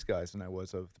scared of these guys than I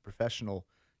was of the professional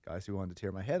guys who wanted to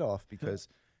tear my head off, because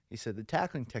he said the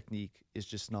tackling technique is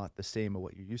just not the same of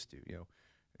what you're used to.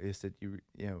 Is that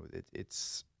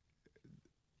it's.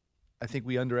 I think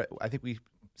we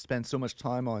spend so much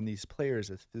time on these players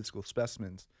as physical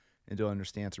specimens and don't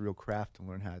understand it's a real craft to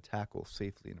learn how to tackle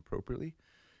safely and appropriately.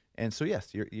 And so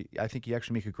yes, I think you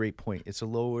actually make a great point. It is a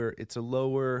lower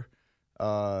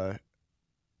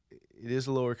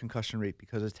concussion rate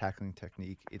because of tackling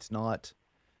technique. It's not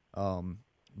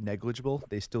negligible.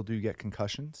 They still do get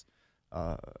concussions,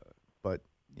 but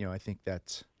I think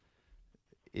that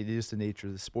it is the nature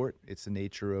of the sport. It's the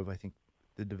nature of, I think,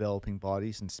 the developing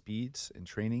bodies and speeds and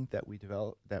training that we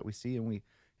see, and it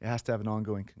has to have an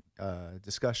ongoing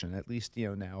discussion. At least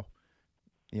now,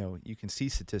 you can see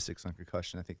statistics on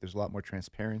concussion. I think there's a lot more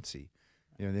transparency.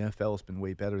 The NFL has been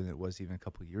way better than it was even a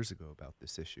couple of years ago about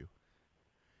this issue.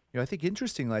 I think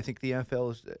interestingly, I think the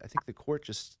court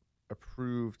just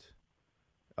approved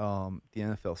the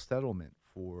NFL settlement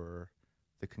for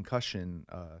the concussion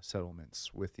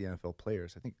settlements with the NFL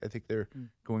players. I think they're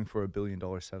going for $1 billion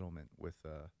settlement with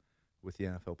the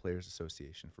NFL Players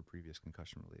Association for previous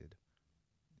concussion-related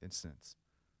incidents.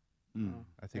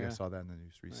 I think I saw that in the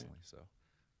news recently. Right. So,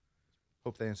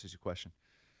 hope that answers your question.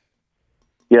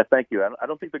 Yeah, thank you. I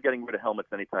don't think they're getting rid of helmets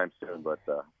anytime soon, but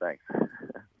thanks.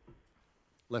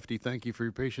 Lefty, thank you for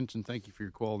your patience, and thank you for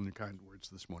your call and your kind words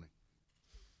this morning.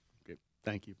 Okay,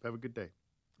 thank you. Have a good day.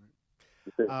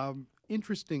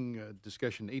 Interesting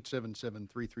discussion.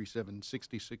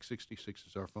 877-337-6666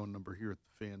 is our phone number here at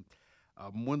The Fan.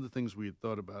 One of the things we had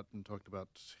thought about and talked about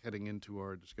heading into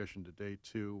our discussion today,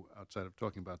 too, outside of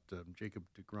talking about Jacob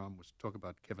deGrom, was talk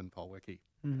about Kevin Pawlicki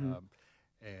and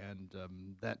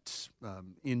that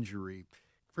injury.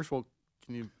 First of all,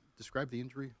 can you describe the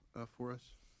injury for us?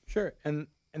 Sure. And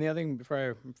the other thing,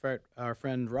 before our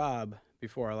friend Rob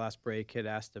before our last break had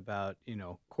asked about,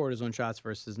 cortisone shots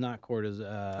versus not cortisone,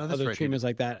 that's other right, he treatments did.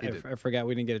 like that. He did. I forgot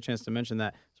we didn't get a chance to mention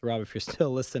that. So, Rob, if you're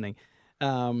still listening,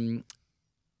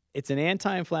 it's an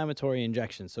anti-inflammatory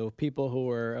injection. So people who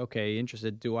are,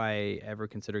 interested, do I ever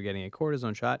consider getting a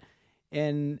cortisone shot?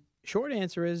 And short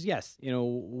answer is yes.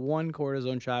 One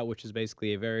cortisone shot, which is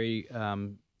basically a very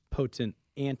potent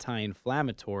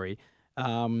anti-inflammatory,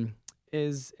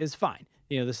 is fine.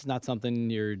 This is not something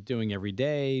you're doing every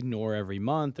day nor every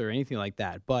month or anything like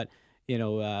that. But, you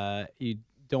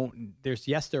don't, there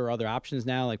are other options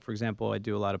now. Like, for example, I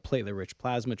do a lot of platelet-rich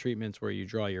plasma treatments where you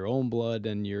draw your own blood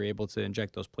and you're able to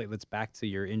inject those platelets back to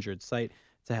your injured site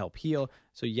to help heal.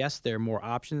 So yes, there are more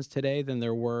options today than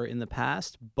there were in the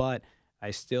past, but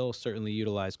I still certainly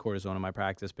utilize cortisone in my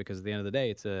practice because at the end of the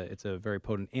day, it's a very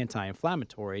potent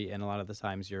anti-inflammatory, and a lot of the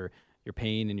times your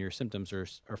pain and your symptoms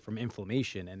are from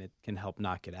inflammation, and it can help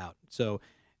knock it out. So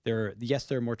there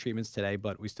are more treatments today,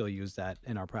 but we still use that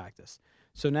in our practice.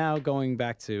 So now going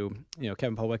back to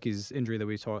Kevin Pawlicki's injury that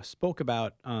we spoke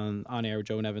about on air with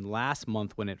Joe and Evan last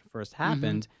month when it first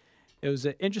happened. It was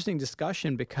an interesting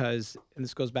discussion because, and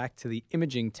this goes back to the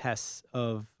imaging tests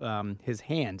of his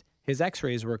hand. His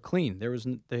X-rays were clean.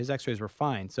 His X-rays were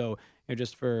fine. So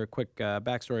just for a quick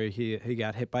backstory, he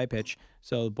got hit by a pitch.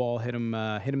 So the ball hit him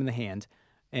in the hand,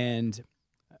 and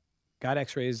got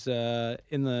X-rays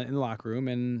in the locker room,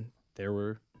 and there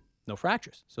were no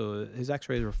fractures. So his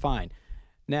X-rays were fine.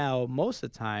 Now, most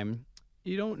of the time,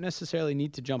 you don't necessarily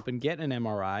need to jump and get an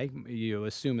MRI. You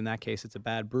assume in that case it's a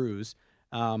bad bruise.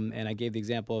 And I gave the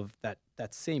example of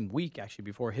that same week, actually,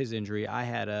 before his injury, I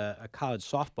had a college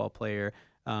softball player.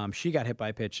 She got hit by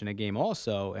a pitch in a game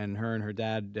also, and her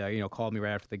dad, called me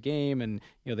right after the game, and,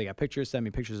 they got pictures, sent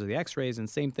me pictures of the X-rays, and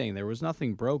same thing. There was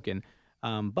nothing broken.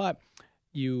 But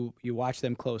you watch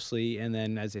them closely, and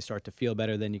then as they start to feel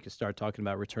better, then you can start talking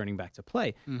about returning back to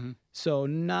play. So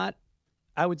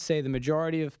I would say the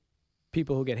majority of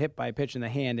people who get hit by a pitch in the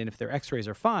hand, and if their X-rays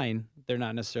are fine, they're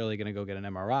not necessarily going to go get an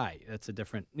MRI. That's a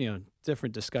different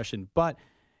discussion. But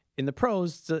in the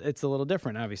pros, it's a little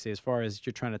different, obviously, as far as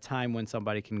you're trying to time when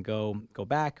somebody can go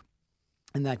back,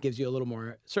 and that gives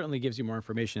you certainly gives you more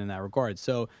information in that regard.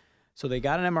 So they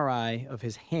got an MRI of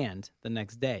his hand the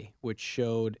next day, which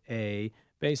showed a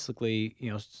basically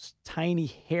tiny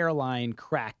hairline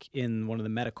crack in one of the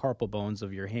metacarpal bones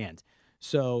of your hand.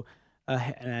 So.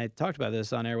 And I talked about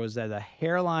this on air, was that a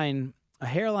hairline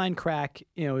crack,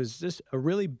 is just a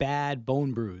really bad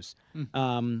bone bruise,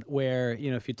 where,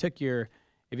 if you took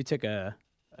a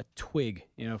twig,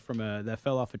 that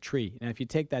fell off a tree, and if you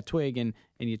take that twig and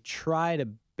you try to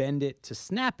bend it to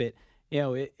snap it,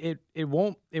 it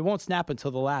won't snap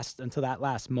until that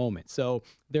last moment. So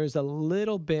there's a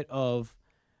little bit of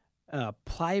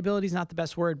pliability is not the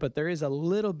best word, but there is a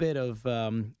little bit of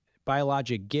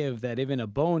biologic give that even a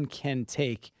bone can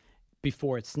take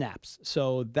before it snaps.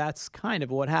 So that's kind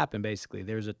of what happened, basically.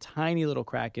 There's a tiny little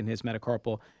crack in his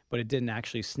metacarpal, but it didn't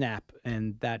actually snap,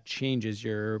 and that changes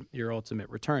your ultimate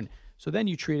return. So then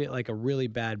you treat it like a really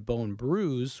bad bone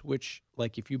bruise, which,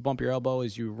 like if you bump your elbow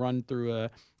as you run through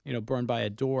burn by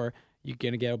a door, you're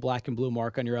going to get a black and blue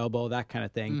mark on your elbow, that kind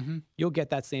of thing. You'll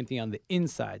get that same thing on the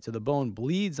inside. So the bone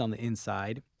bleeds on the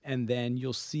inside, and then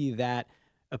you'll see that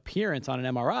appearance on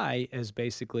an MRI as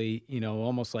basically,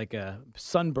 almost like a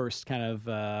sunburst kind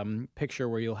of picture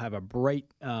where you'll have a bright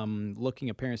looking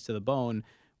appearance to the bone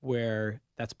where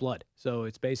that's blood. So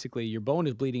it's basically your bone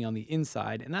is bleeding on the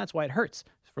inside, and that's why it hurts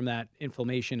from that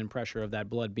inflammation and pressure of that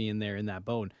blood being there in that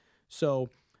bone. So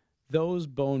those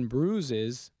bone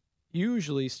bruises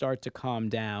usually start to calm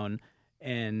down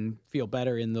and feel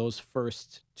better in those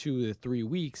first 2 to 3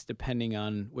 weeks, depending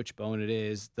on which bone it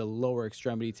is. The lower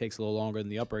extremity takes a little longer than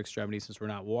the upper extremity since we're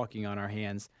not walking on our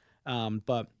hands.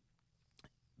 But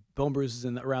bone bruises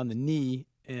around the knee,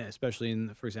 especially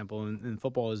for example, in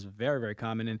football, is very, very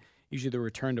common. And usually the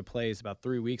return to play is about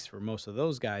 3 weeks for most of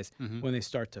those guys when they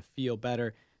start to feel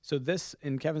better. So this,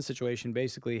 in Kevin's situation,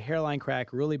 basically hairline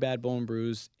crack, really bad bone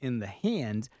bruise in the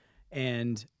hand,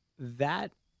 and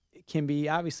that can be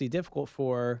obviously difficult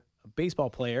for a baseball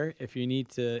player if you need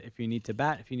to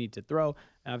bat, if you need to throw.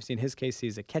 Obviously, in his case,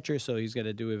 he's a catcher, so he's got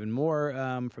to do even more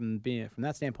from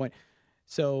that standpoint.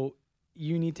 So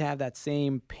you need to have that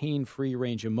same pain-free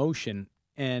range of motion.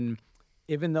 And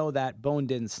even though that bone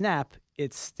didn't snap,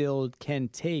 it still can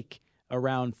take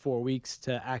around 4 weeks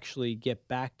to actually get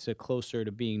back to closer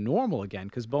to being normal again,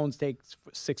 because bones take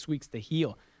 6 weeks to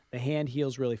heal. The hand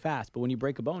heals really fast, but when you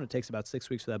break a bone, it takes about 6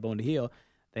 weeks for that bone to heal.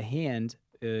 The hand,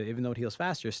 even though it heals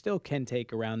faster, still can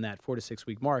take around that 4 to 6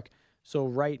 week mark. So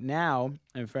right now,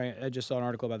 in fact, I just saw an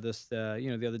article about this,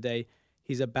 the other day.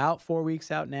 He's about 4 weeks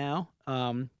out now,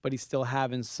 but he's still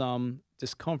having some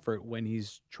discomfort when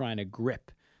he's trying to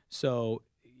grip. So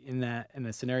in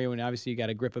a scenario when obviously you got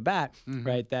to grip a bat,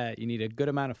 right, that you need a good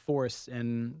amount of force.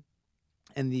 And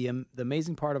the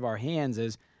amazing part of our hands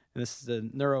is, and this is a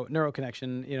neuro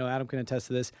connection, Adam can attest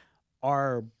to this,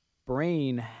 our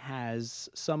brain has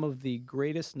some of the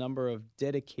greatest number of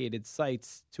dedicated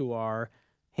sites to our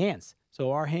hands.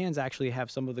 So our hands actually have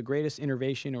some of the greatest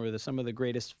innervation or some of the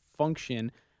greatest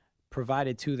function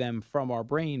provided to them from our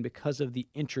brain because of the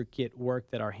intricate work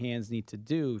that our hands need to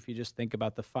do. If you just think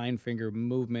about the fine finger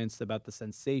movements, about the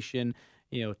sensation,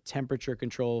 temperature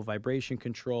control, vibration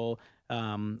control,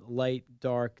 light,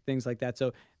 dark, things like that.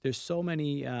 So there's so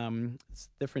many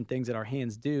different things that our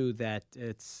hands do that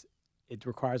it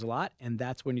requires a lot, and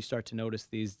that's when you start to notice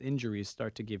these injuries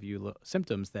start to give you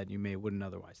symptoms that you wouldn't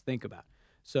otherwise think about.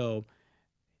 So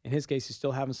in his case, he's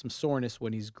still having some soreness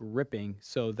when he's gripping,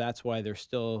 so that's why they're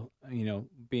still,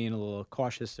 being a little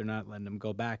cautious. They're not letting him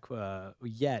go back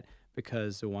yet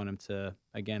because they want him to,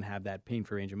 again, have that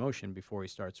pain-free range of motion before he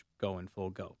starts going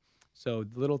full go. So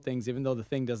the little things, even though the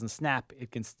thing doesn't snap, it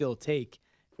can still take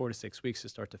 4 to 6 weeks to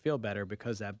start to feel better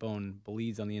because that bone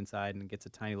bleeds on the inside and gets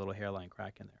a tiny little hairline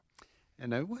crack in there.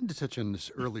 And I wanted to touch on this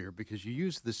earlier because you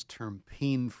used this term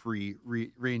pain-free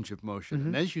range of motion.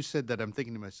 And as you said that, I'm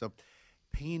thinking to myself,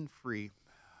 pain-free,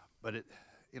 but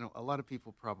a lot of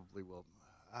people probably will,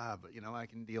 but I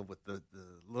can deal with the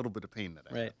little bit of pain that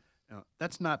I have.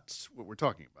 That's not what we're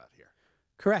talking about here.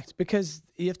 Correct, because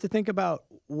you have to think about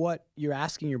what you're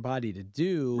asking your body to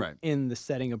do in the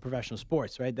setting of professional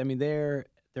sports, right? I mean, they're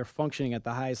functioning at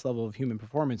the highest level of human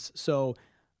performance. So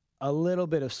a little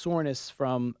bit of soreness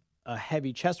from a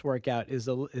heavy chest workout is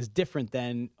different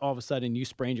than all of a sudden you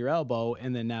sprained your elbow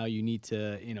and then now you need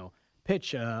to,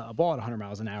 pitch a ball at 100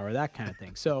 miles an hour, that kind of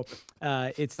thing. So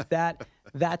it's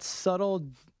that subtle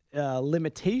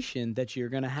limitation that you're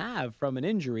going to have from an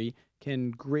injury can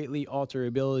greatly alter your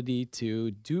ability to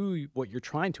do what you're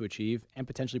trying to achieve and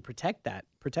potentially protect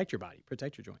your body,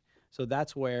 protect your joint. So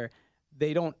that's where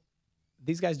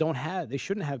these guys they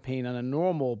shouldn't have pain on a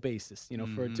normal basis,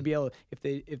 for it to be able, if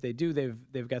they do,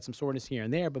 they've got some soreness here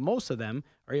and there, but most of them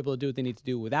are able to do what they need to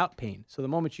do without pain. So the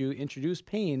moment you introduce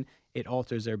pain, it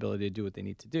alters their ability to do what they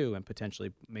need to do and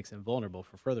potentially makes them vulnerable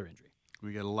for further injury.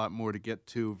 We got a lot more to get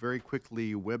to. Very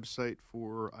quickly, website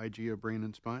for IGEA Brain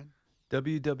and Spine?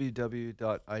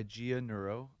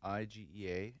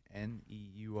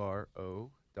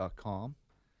 www.IGEANEURO.com.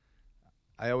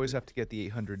 I always have to get the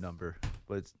 800 number,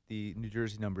 but the New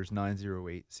Jersey number is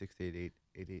 908-688-8800.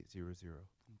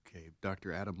 Okay,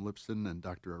 Dr. Adam Lipson and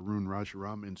Dr. Arun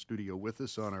Rajaram in studio with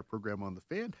us on our program On the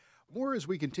Fan. More as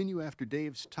we continue after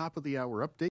Dave's top of the hour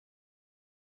update.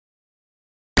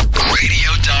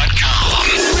 Radio.com.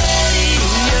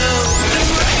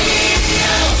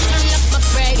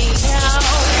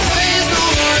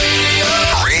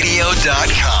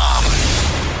 Radio.com.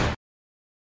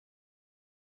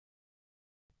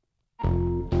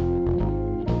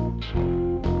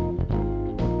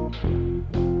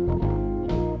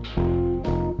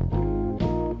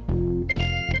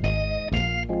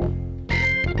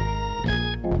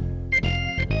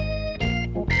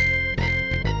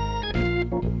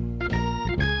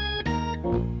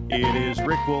 It is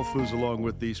Rick Wolf who's along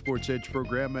with the Sports Edge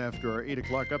program after our 8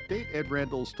 o'clock update. Ed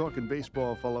Randall's Talking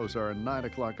Baseball follows our 9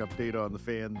 o'clock update on the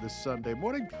Fan this Sunday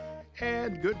morning.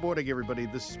 And good morning, everybody.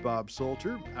 This is Bob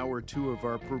Salter, hour 2 of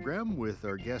our program with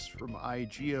our guests from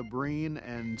IGEA Brain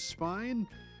and Spine,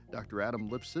 Dr. Adam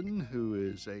Lipson, who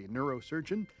is a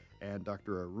neurosurgeon, and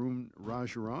Dr. Arun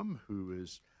Rajaram, who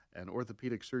is an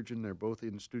orthopedic surgeon. They're both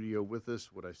in studio with us.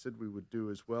 What I said we would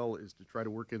do as well is to try to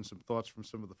work in some thoughts from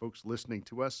some of the folks listening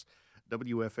to us.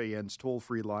 WFAN's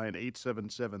toll-free line,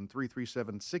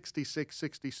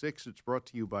 877-337-6666. It's brought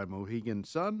to you by Mohegan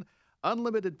Sun.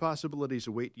 Unlimited possibilities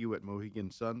await you at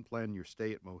Mohegan Sun. Plan your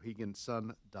stay at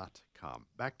mohegansun.com.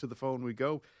 Back to the phone we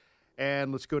go.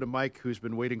 And let's go to Mike, who's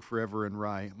been waiting forever in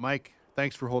Rye. Mike,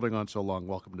 thanks for holding on so long.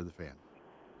 Welcome to the Fan.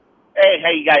 Hey,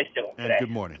 how you guys doing today? And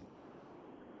good morning.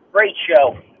 Great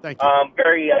show. Thank you.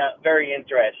 Very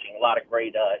interesting. A lot of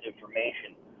great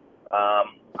information.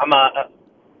 I'm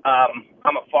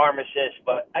a pharmacist,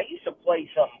 but I used to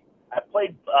play I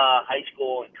played high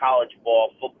school and college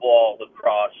ball, football,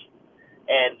 lacrosse,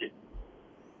 and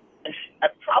I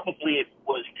probably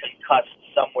was concussed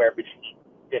somewhere between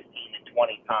 15 and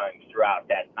 20 times throughout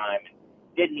that time.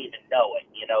 Didn't even know it.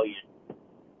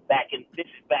 This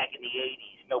is back in the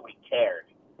 80s. Nobody cared.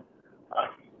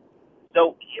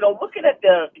 So, looking at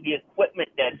the equipment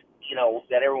that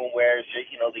everyone wears,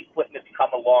 the equipment's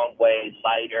come a long way,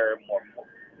 lighter,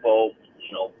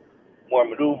 more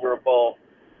durable.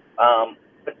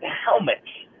 But the helmets,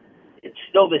 it's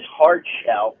still this hard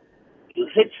shell. You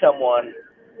hit someone,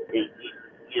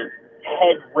 your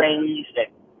head rings,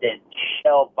 that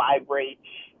shell vibrates.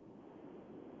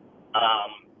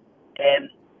 And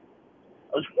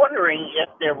I was wondering if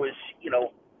there was,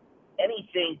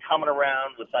 anything coming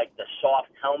around with like the soft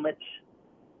helmets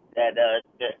that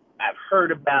I've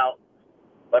heard about,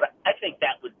 but I think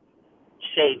that would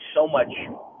save so much.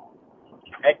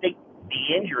 I think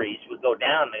the injuries would go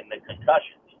down in the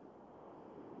concussions.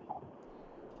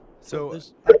 So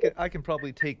I can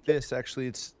probably take this. Actually,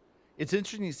 it's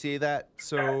interesting you say that.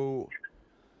 So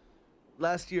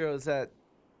last year I was at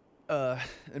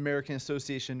American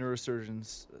Association of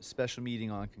Neurosurgeons special meeting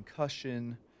on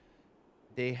concussion.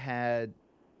 They had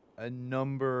a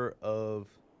number of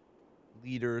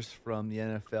leaders from the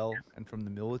NFL and from the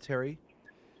military,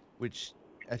 which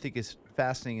I think is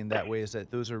fascinating in that way, is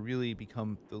that those are really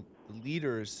become the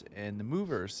leaders and the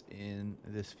movers in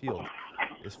this field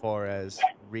as far as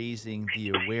raising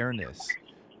the awareness.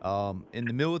 In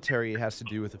the military, it has to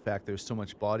do with the fact there's so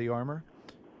much body armor,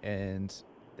 and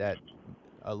that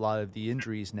a lot of the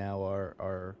injuries now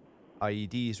are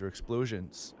IEDs or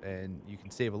explosions, and you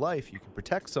can save a life, you can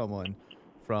protect someone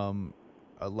from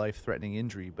a life-threatening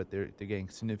injury, but they're getting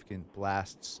significant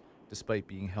blasts despite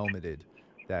being helmeted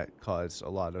that cause a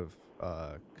lot of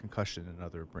concussion and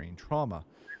other brain trauma.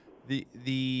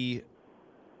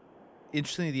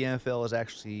 Interestingly, the NFL has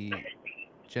actually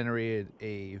generated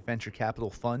a venture capital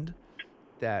fund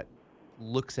that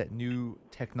looks at new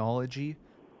technology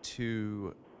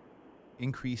to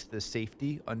increase the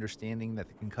safety, understanding that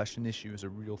the concussion issue is a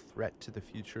real threat to the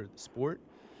future of the sport.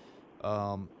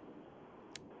 I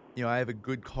have a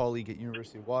good colleague at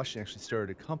University of Washington, actually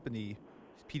started a company,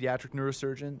 he's a pediatric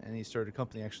neurosurgeon, and he started a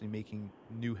company actually making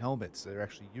new helmets that are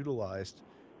actually utilized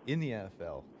in the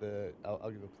NFL. I'll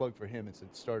give a plug for him. It's a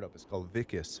startup. It's called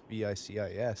Vicis,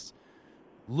 VICIS,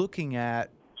 looking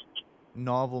at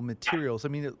novel materials. I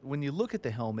mean, when you look at the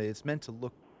helmet, it's meant to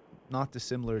look not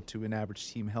dissimilar to an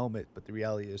average team helmet, but the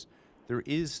reality is there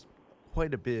is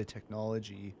quite a bit of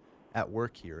technology at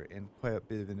work here and quite a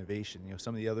bit of innovation.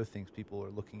 Some of the other things people are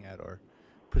looking at are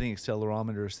putting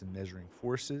accelerometers and measuring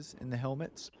forces in the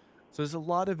helmets. So there's a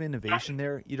lot of innovation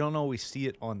there. You don't always see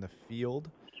it on the field,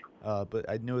 but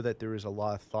I know that there is a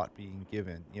lot of thought being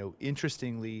given.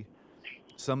 Interestingly,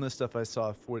 some of the stuff I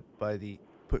saw put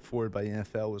forward by the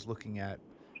NFL was looking at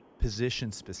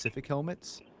position-specific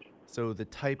helmets. So the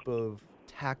type of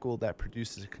tackle that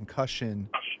produces a concussion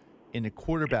in a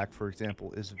quarterback, for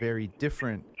example, is very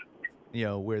different,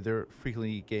 where they're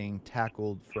frequently getting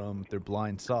tackled from their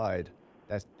blind side.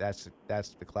 That's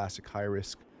the classic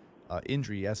high-risk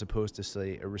injury, as opposed to,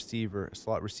 say, a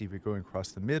slot receiver going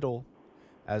across the middle,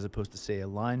 as opposed to, say, a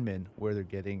lineman where they're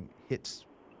getting hits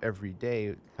every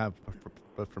day,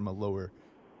 but from a lower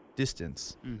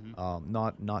distance,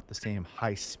 not the same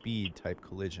high-speed type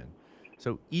collision.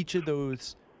 So each of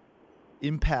those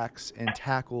impacts and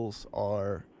tackles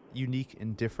are unique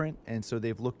and different, and so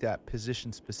they've looked at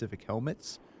position-specific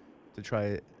helmets to try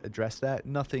to address that.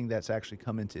 Nothing that's actually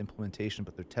come into implementation,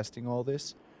 but they're testing all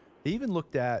this. They even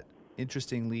looked at,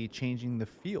 interestingly, changing the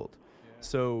field. Yeah.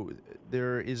 So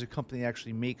there is a company that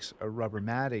actually makes a rubber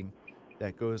matting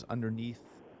that goes underneath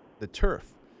the turf,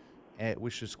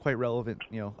 which is quite relevant.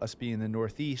 Us being in the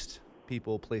Northeast,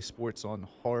 people play sports on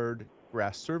hard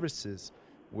grass surfaces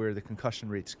where the concussion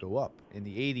rates go up. In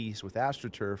the 80s with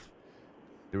AstroTurf,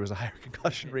 there was a higher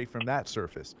concussion rate from that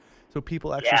surface. So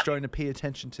people actually starting to pay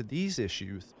attention to these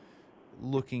issues,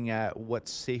 looking at what's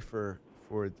safer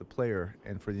for the player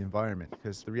and for the environment.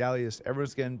 Because the reality is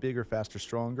everyone's getting bigger, faster,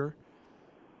 stronger.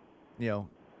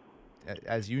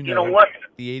 As you know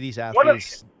the 80s athlete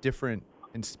is different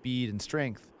in speed and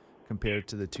strength compared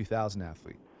to the 2000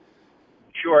 athlete.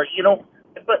 Sure.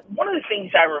 But one of the things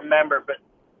I remember,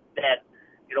 that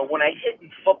when I hit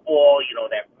in football,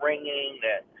 that ringing,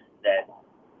 that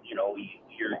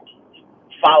you're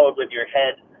followed with your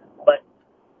head. But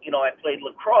I played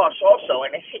lacrosse also,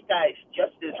 and I hit guys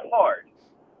just as hard.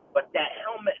 But that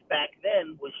helmet back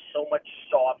then was so much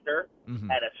softer,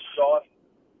 had a soft,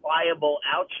 pliable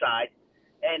outside,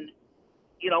 and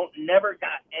never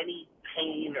got any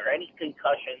pain or any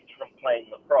concussions from playing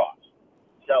lacrosse.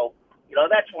 So.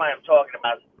 That's why I'm talking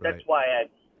about. Right. That's why I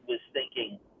was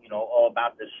thinking, all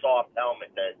about the soft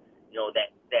helmet that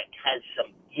has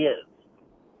some give.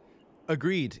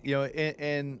 Agreed.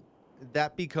 And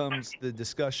that becomes the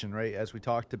discussion, right? As we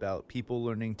talked about, people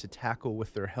learning to tackle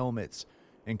with their helmets,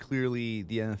 and clearly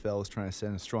the NFL is trying to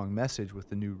send a strong message with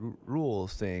the new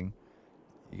rules saying,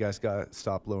 you guys got to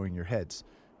stop lowering your heads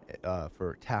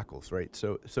for tackles, right?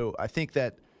 So I think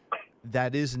that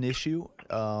that is an issue.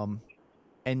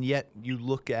 And yet you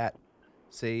look at,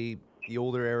 say, the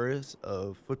older eras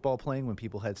of football playing when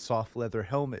people had soft leather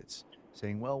helmets,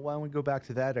 saying, well, why don't we go back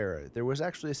to that era? There was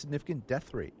actually a significant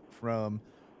death rate from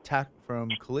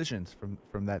collisions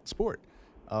from that sport.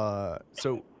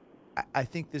 So I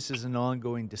think this is an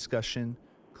ongoing discussion.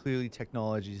 Clearly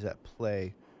technology is at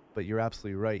play, but you're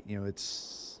absolutely right.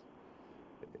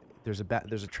 There's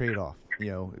a trade-off.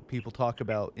 People talk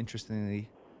about, interestingly,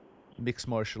 mixed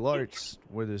martial arts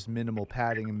where there's minimal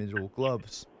padding and minimal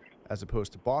gloves, as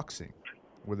opposed to boxing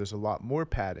where there's a lot more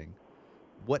padding.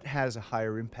 What has a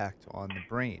higher impact on the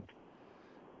brain?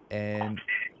 And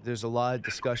there's a lot of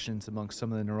discussions among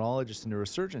some of the neurologists and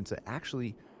neurosurgeons that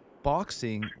actually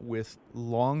boxing with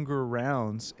longer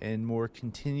rounds and more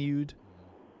continued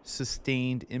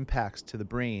sustained impacts to the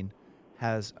brain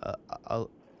has a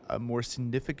more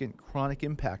significant chronic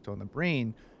impact on the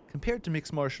brain compared to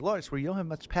mixed martial arts where you don't have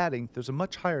much padding. There's a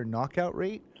much higher knockout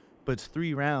rate, but it's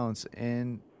 3 rounds,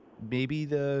 and maybe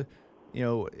it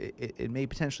may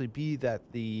potentially be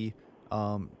that the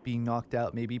being knocked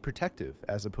out may be protective,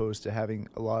 as opposed to having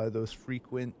a lot of those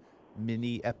frequent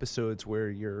mini episodes where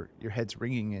your head's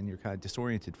ringing and you're kind of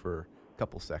disoriented for a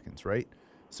couple seconds, right?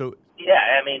 So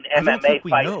yeah, I mean, MMA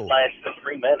fights last for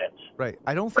 3 minutes. Right.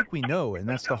 I don't think we know, and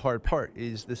that's the hard part.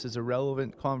 This is a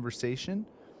relevant conversation.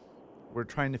 We're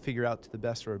trying to figure out to the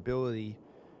best of our ability.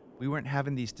 We weren't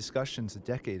having these discussions a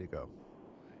decade ago,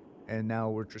 and now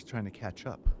we're just trying to catch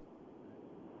up.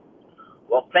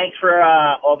 Well, thanks for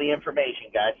all the information,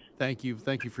 guys. Thank you.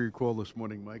 Thank you for your call this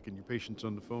morning, Mike, and your patience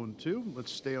on the phone, too.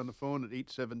 Let's stay on the phone at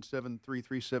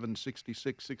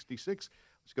 877-337-6666.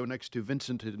 Let's go next to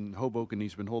Vincent in Hoboken.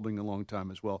 He's been holding a long time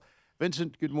as well.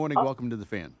 Vincent, good morning. Welcome to The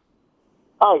Fan.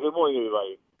 Hi, good morning,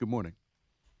 everybody. Good morning.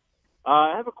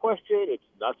 I have a question. It's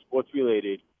not sports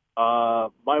related.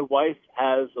 My wife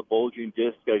has a bulging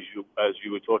disc, as you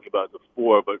were talking about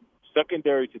before, but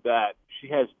secondary to that, she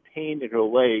has pain in her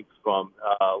legs from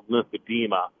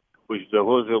lymphedema, which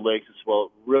causes her legs to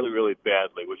swell really, really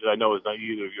badly, which I know is not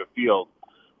either of your field.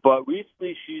 But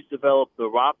recently she's developed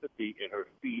neuropathy in her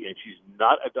feet, and she's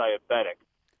not a diabetic.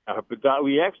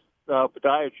 We asked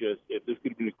podiatrist if this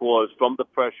could be caused from the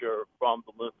pressure from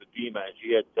the lymphedema, and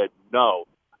she had said no.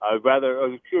 I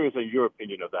was curious on your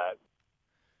opinion of that.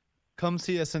 Come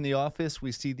see us in the office.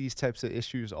 We see these types of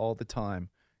issues all the time.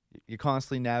 You're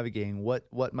constantly navigating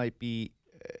what might be.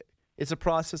 It's a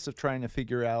process of trying to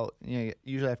figure out.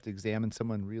 Usually I have to examine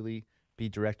someone, really be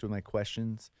direct with my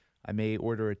questions. I may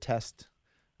order a test,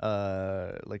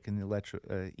 like an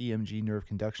EMG nerve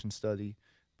conduction study,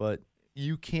 but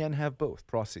you can have both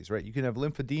processes, right? You can have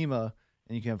lymphedema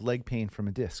and you can have leg pain from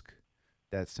a disc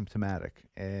that's symptomatic,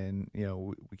 and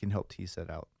we can help tease that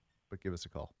out. But give us a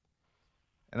call.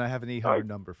 And I have an 800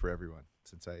 number for everyone,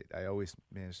 since I always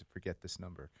manage to forget this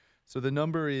number. So the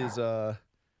number is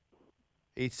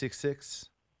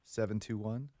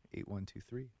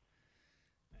 866-721-8123.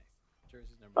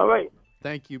 All right.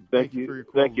 Thank you. Thank you for your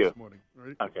call this morning.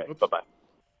 Right. Okay. Oops. Bye-bye.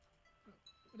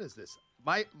 What is this?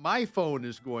 My phone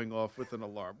is going off with an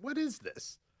alarm. What is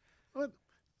this? What?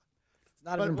 It's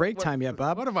not even break time yet,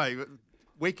 Bob. What am I,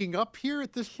 waking up here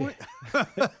at this point?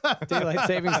 Daylight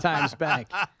savings time's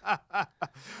back.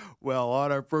 Well,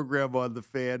 on our program on The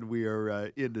Fan, we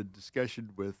are in a discussion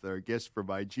with our guest from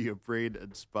IGEA Brain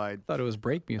and Spine. Thought it was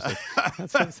break music.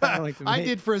 That's what it sounded like to me. I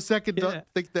did for a second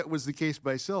think that was the case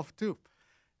myself, too.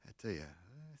 I tell you,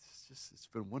 it's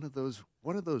been one of those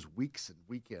weeks and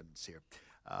weekends here.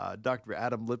 Dr.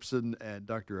 Adam Lipson and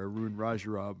Dr. Arun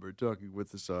Rajaram are talking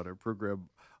with us on our program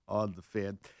on The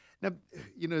Fan. Now,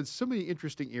 so many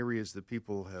interesting areas that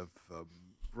people have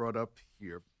brought up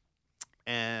here,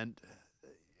 and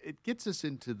it gets us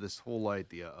into this whole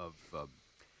idea of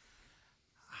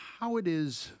how it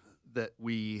is that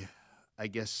we, I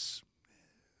guess,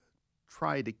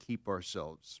 try to keep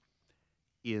ourselves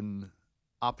in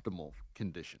optimal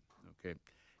condition, okay?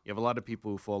 You have a lot of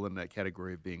people who fall in that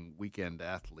category of being weekend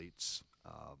athletes,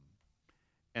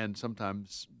 and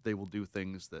sometimes they will do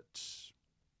things that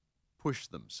push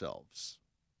themselves.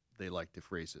 They like to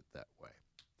phrase it that way.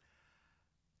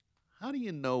 How do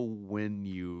you know when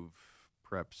you've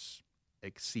perhaps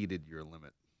exceeded your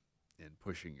limit in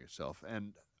pushing yourself?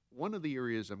 And one of the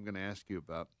areas I'm going to ask you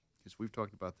about, because we've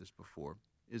talked about this before,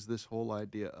 is this whole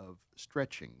idea of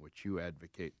stretching, which you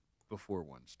advocate before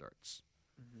one starts.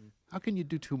 Mm-hmm. How can you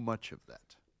do too much of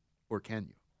that? Or can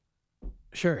you?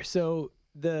 Sure. So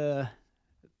the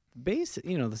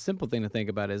the simple thing to think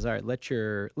about is, all right,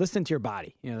 listen to your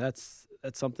body. That's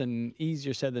something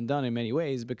easier said than done in many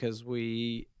ways, because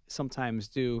we sometimes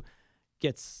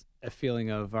gets a feeling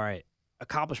of, all right,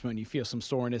 accomplishment. You feel some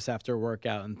soreness after a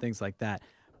workout and things like that.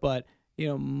 But,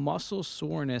 muscle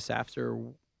soreness after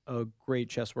a great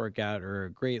chest workout or a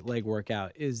great leg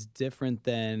workout is different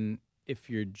than if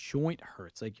your joint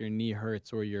hurts, like your knee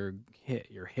hurts or your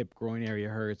hip groin area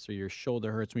hurts or your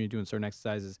shoulder hurts when you're doing certain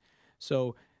exercises.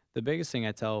 So the biggest thing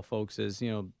I tell folks is,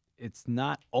 it's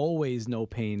not always no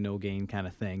pain, no gain kind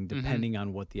of thing, depending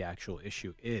on what the actual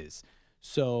issue is.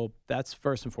 So that's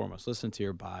first and foremost, listen to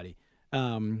your body.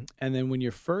 And then when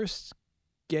you're first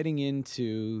getting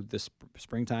into the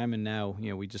springtime, and now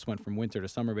we just went from winter to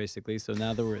summer basically. So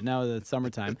now that it's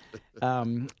summertime,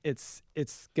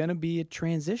 it's gonna be a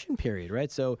transition period, right?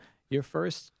 So your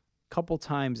first couple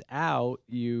times out,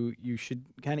 you should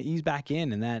kind of ease back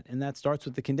in, and that starts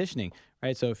with the conditioning,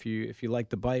 right? So if you like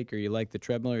the bike or you like the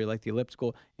treadmill or you like the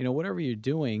elliptical, whatever you're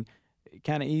doing,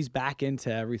 kind of ease back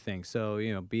into everything.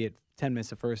 So be it 10 minutes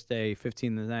the first day,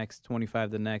 15 the next,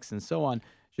 25 the next, and so on.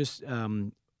 Just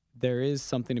there is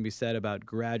something to be said about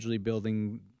gradually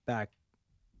building back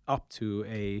up to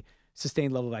a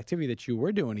sustained level of activity that you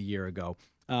were doing a year ago,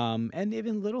 and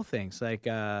even little things like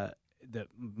I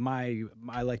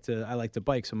like to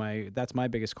bike, so that's my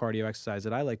biggest cardio exercise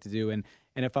that I like to do, and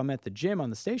if I'm at the gym on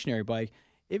the stationary bike,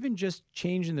 even just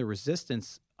changing the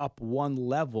resistance up one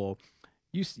level,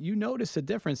 you notice a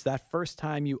difference that first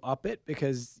time you up it,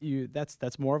 because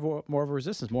that's more of a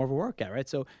resistance, more of a workout, right?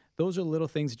 So those are little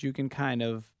things that you can kind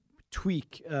of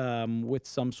tweak with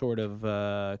some sort of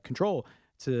control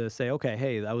to say, okay,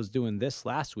 hey, I was doing this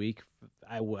last week.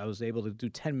 I was able to do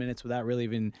 10 minutes without really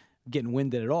even getting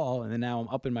winded at all, and then now I'm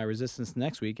upping my resistance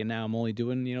next week, and now I'm only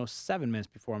doing 7 minutes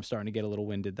before I'm starting to get a little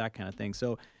winded, that kind of thing.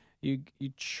 So you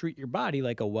treat your body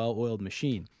like a well-oiled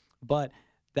machine, but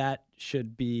that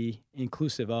should be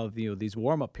inclusive of these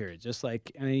warm-up periods. Just like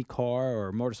any car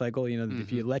or motorcycle,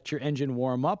 if you let your engine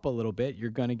warm up a little bit, you're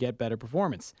going to get better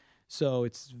performance. So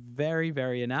it's very,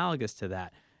 very analogous to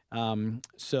that.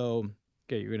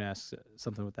 Okay, you're going to ask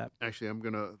something with that. Actually, I'm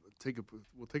going to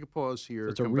we'll take a pause here.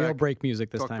 So it's a real break music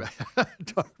this time.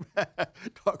 Talk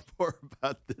more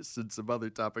about this and some other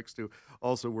topics too.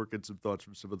 Also work in some thoughts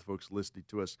from some of the folks listening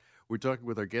to us. We're talking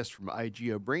with our guest from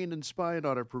IGEA, Brain and Spine,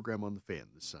 on our program on The Fan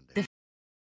this Sunday.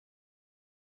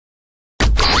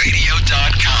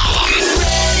 Radio.com.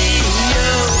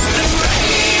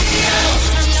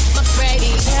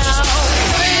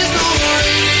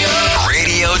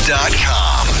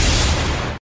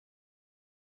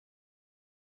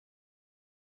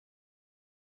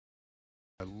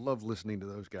 I love listening to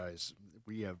those guys.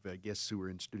 We have guests who are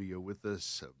in studio with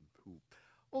us who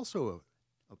also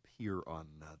appear on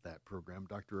that program.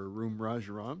 Dr. Arun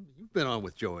Rajaram, you've been on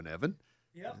with Joe and Evan.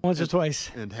 Yeah, once or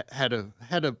twice, and had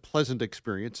a pleasant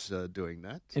experience doing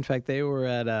that. In fact, they were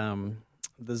at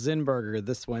the Zinburger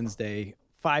this Wednesday,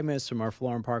 5 minutes from our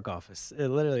Florham Park office.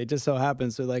 It just so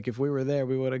happens. So, like, if we were there,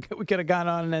 we could have gone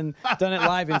on and done it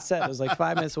live and set. It was like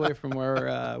 5 minutes away from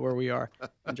where we are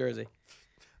in Jersey.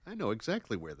 I know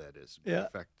exactly where that is. Yeah. In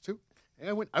fact, too.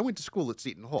 I went to school at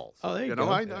Seton Hall. Oh, there you go.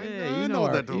 I know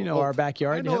our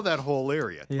backyard. I know that whole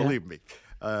area. Yeah. Believe me.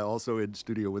 Also in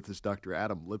studio with us, Dr.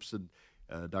 Adam Lipson.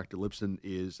 Dr. Lipson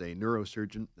is a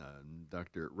neurosurgeon.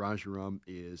 Dr. Rajaram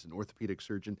is an orthopedic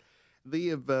surgeon. They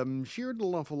have shared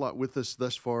an awful lot with us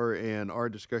thus far, and our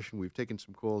discussion, we've taken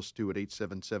some calls too at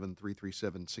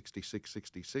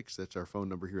 877-337-6666. That's our phone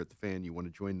number here at The Fan. You want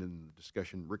to join in the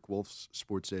discussion. Rick Wolf's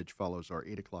Sports Edge follows our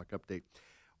 8 o'clock update.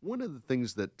 One of the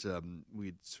things that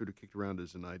we'd sort of kicked around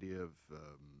as an idea of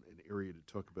an area to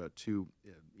talk about too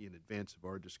in advance of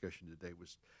our discussion today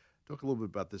was talk a little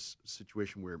bit about this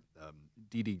situation where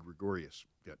Didi Gregorius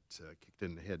got kicked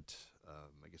in the head,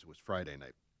 I guess it was Friday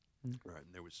night. Right,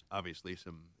 and there was obviously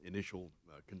some initial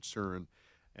concern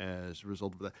as a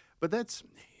result of that. But that's,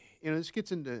 this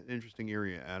gets into an interesting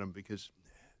area, Adam, because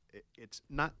it's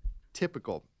not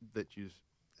typical that you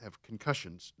have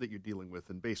concussions that you're dealing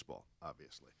with in baseball,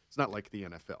 obviously. It's not like the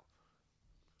NFL.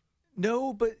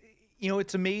 No, but,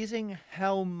 it's amazing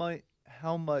how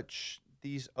much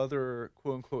these other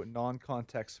quote-unquote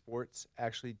non-contact sports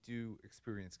actually do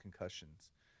experience concussions.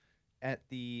 At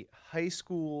the high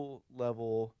school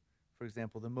level, for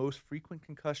example, the most frequent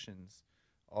concussions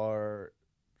are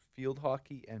field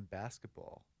hockey and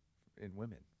basketball in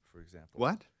women, for example.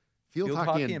 What? Field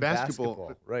hockey and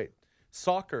basketball. Right.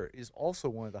 Soccer is also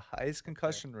one of the highest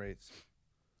concussion rates.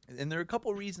 And there are a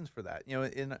couple of reasons for that.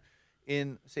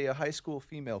 In say, a high school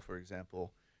female, for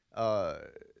example,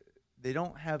 they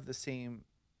don't have the same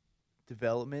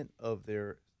development of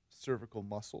their cervical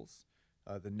muscles,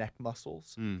 the neck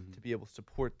muscles, to be able to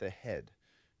support the head.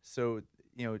 So,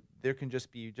 there can just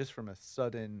be, just from a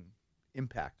sudden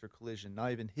impact or collision,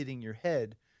 not even hitting your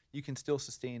head, you can still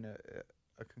sustain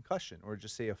a concussion, or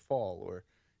just say a fall, or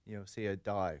say a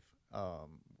dive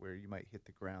where you might hit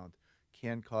the ground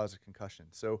can cause a concussion.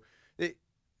 So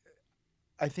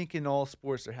I think in all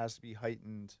sports there has to be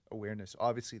heightened awareness.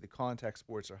 Obviously, the contact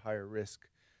sports are higher risk,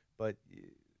 but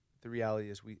the reality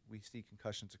is we see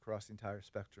concussions across the entire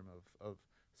spectrum of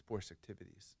sports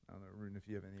activities. I don't know, Arun, if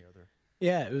you have any other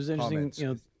it was interesting, comments,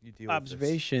 you deal with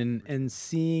observation and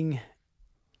seeing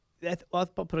that. Well,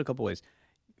 I'll put it a couple ways.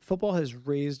 Football has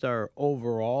raised our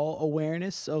overall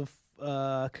awareness of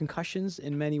concussions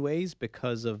in many ways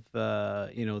because of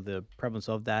the prevalence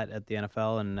of that at the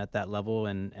NFL and at that level,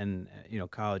 and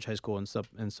college, high school, and stuff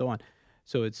and so on.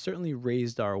 So it's certainly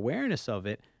raised our awareness of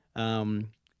it.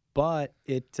 But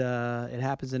it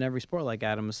happens in every sport, like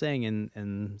Adam was saying,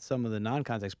 in some of the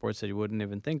non-contact sports that you wouldn't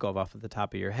even think of off of the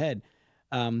top of your head.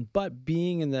 But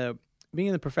being in the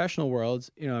professional world,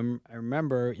 I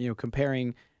remember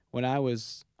comparing when I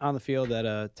was on the field at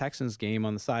a Texans game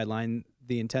on the sideline,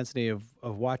 the intensity of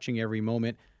watching every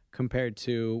moment compared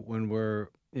to when we're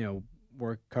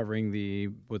covering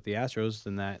with the Astros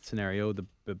in that scenario,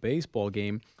 the baseball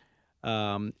game.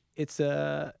 It's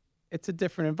a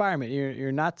different environment.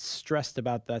 You're not stressed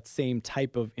about that same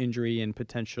type of injury and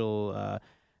potential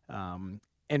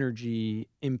energy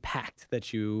impact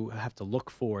that you have to look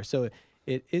for. So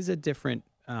it is a different,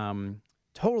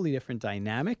 totally different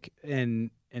dynamic.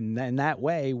 And in that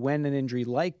way, when an injury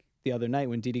like the other night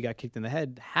when Didi got kicked in the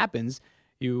head happens,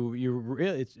 you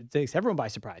really it takes everyone by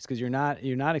surprise because you're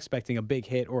not expecting a big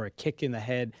hit or a kick in the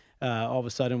head all of a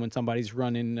sudden when somebody's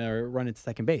running to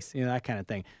second base, that kind of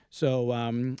thing.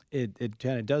 So it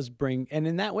kind of does bring, and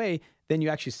in that way, then you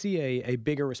actually see a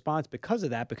bigger response because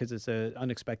of that, because it's an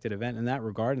unexpected event in that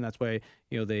regard, and that's why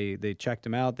they checked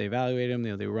him out, they evaluated him,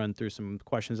 they run through some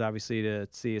questions obviously to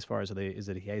see as far as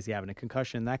is he having a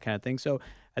concussion, that kind of thing. So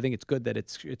I think it's good that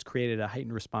it's created a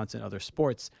heightened response in other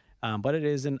sports, but it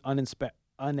is an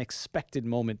unexpected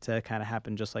moment to kind of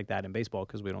happen just like that in baseball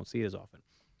because we don't see it as often.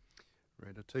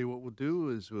 Right. I'll tell you what we'll do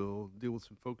is we'll deal with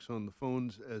some folks on the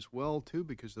phones as well, too,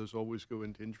 because those always go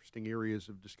into interesting areas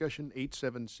of discussion.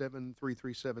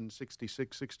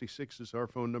 877-337-6666 is our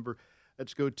phone number.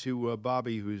 Let's go to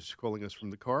Bobby, who's calling us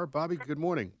from the car. Bobby, good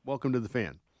morning. Welcome to The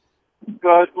Fan.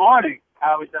 Good morning.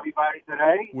 How is everybody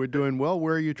today? We're doing well.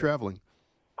 Where are you traveling?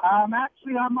 I'm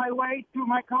actually on my way to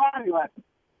my karate lesson.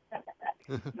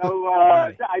 So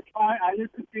I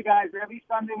listen to you guys every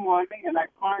Sunday morning, and I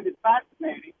find it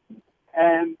fascinating.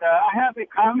 And I have a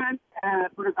comment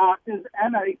for the doctors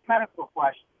and a medical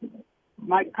question.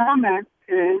 My comment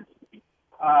is,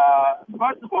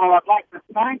 first of all, I'd like to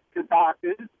thank the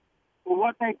doctors for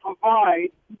what they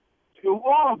provide to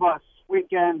all of us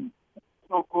weekend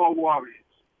so-called warriors.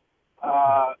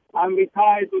 I'm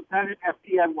retired Lieutenant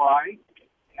FDNY,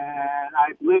 and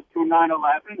I've lived through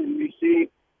 9/11 and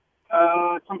received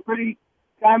some pretty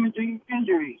damaging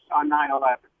injuries on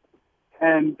 9/11.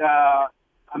 And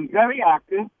I'm very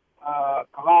active,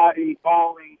 karate,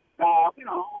 bowling, golf,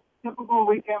 typical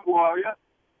weekend warrior.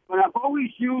 But I've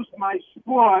always used my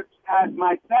sports as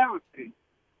my therapy.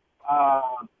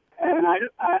 And I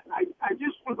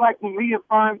just would like to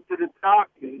reaffirm to the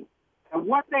doctors that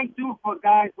what they do for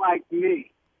guys like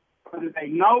me, whether they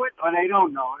know it or they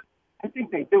don't know it, I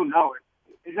think they do know it,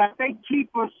 is that they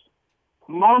keep us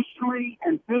emotionally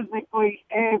and physically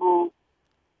able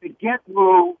to get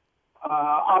through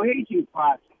our aging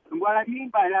process. And what I mean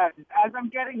by that is, as I'm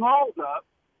getting older,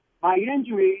 my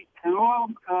injuries and all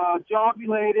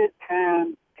job-related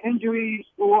and injuries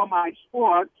for my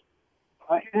sports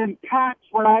impacts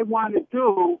what I want to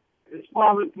do as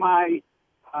far as my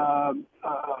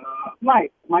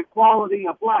life, my quality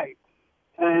of life.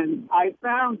 And I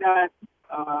found that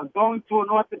going to an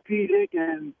orthopedic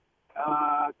and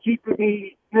keeping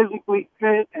me physically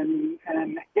fit and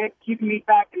keeping me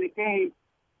back in the game,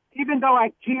 even though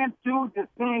I can't do the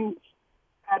things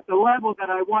at the level that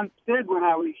I once did when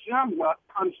I was younger,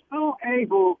 I'm still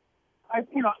able.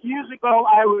 Years ago,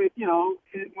 I would,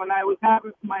 when I was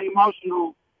having my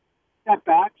emotional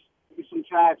setbacks with some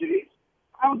tragedies,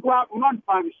 I would go out and run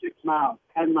 5 or 6 miles,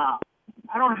 10 miles.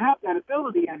 I don't have that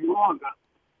ability any longer.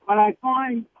 But I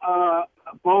find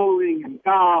bowling and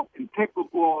golf and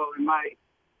pickleball and my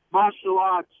martial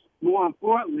arts, more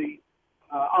importantly,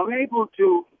 are able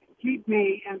to keep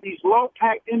me in these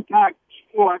low-impact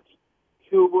sports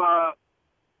to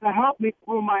help me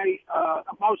through my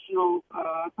emotional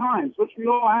times, which we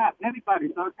all have. Everybody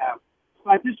does have. So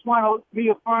I just want to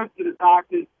reaffirm to the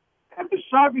doctors that the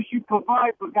service you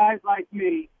provide for guys like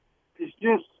me is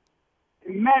just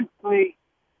immensely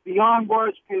beyond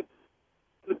words to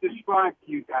describe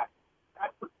to you guys.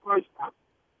 That's the first time.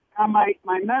 Now,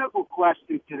 my medical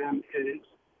question to them is,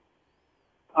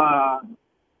 I'm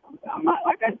not,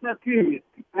 like I said previously,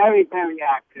 very, very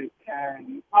active,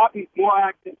 and probably more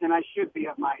active than I should be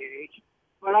at my age.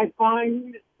 But I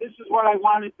find this is what I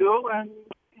want to do, and,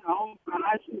 you know, and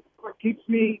that's what keeps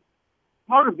me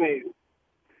motivated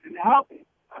and healthy.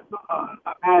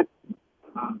 I've had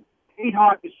 8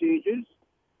 heart procedures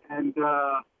and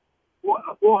 4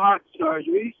 heart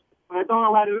surgeries, but I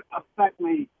don't let it affect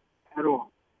me at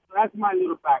all. So that's my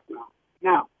little background.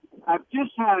 Now, I've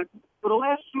just had, for the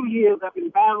last 2 years, I've been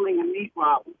battling a knee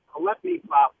problem, a left knee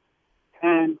problem.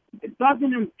 And it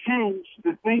doesn't impinge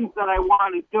the things that I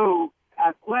want to do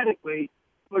athletically,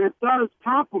 but it does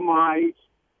compromise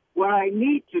what I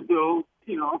need to do,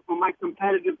 you know, for my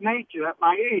competitive nature at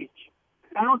my age.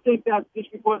 I don't think that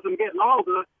just because I'm getting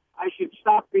older, I should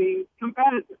stop being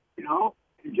competitive, you know,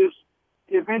 and just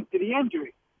give in to the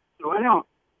injury. So I don't.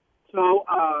 So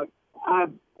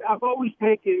I've always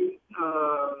taken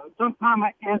some kind of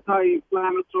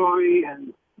anti-inflammatory,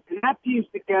 and that seems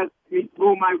to get me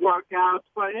through my workouts.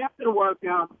 But after the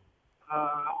workout,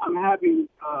 I'm having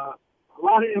a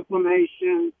lot of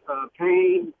inflammation,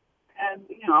 pain, and,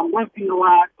 you know, I'm limping a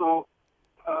lot. So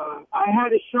I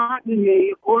had a shot in the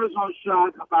knee, a cortisone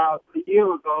shot, about a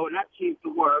year ago, and that seemed to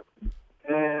work.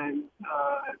 And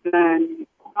then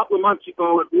a couple of months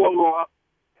ago, it wore off,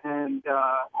 and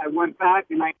I went back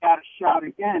and I got a shot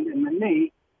again in the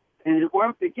knee, and it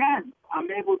worked again. I'm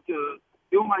able to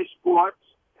do my sports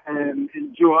and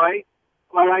enjoy,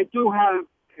 but I do have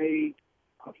a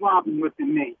problem with the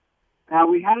knee. Now,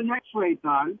 we had an X-ray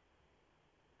done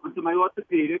onto my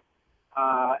orthopedic,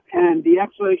 and the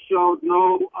X-ray showed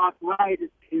no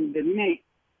arthritis in the knee.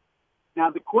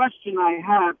 Now, the question I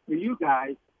have for you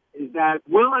guys is that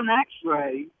will an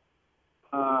X-ray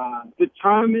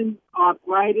determine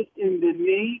arthritis in the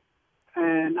knee?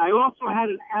 And I also had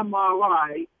an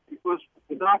MRI because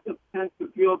the doctor tends to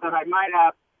feel that I might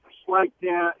have a slight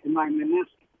tear in my meniscus,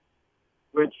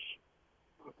 which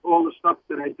all the stuff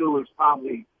that I do is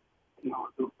probably, you know,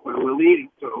 what we're leading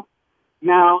to.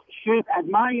 Now, at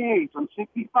my age, I'm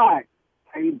 65,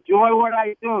 I enjoy what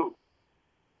I do.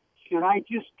 Should I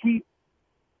just keep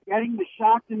getting the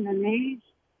shots in the knees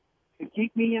to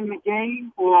keep me in the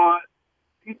game? Or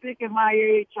do you think at my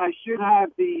age I should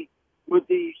have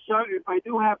if I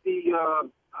do have the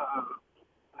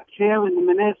tear in the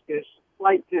meniscus,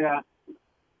 slight tear,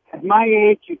 at my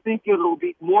age, you think it'll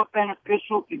be more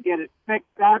beneficial to get it fixed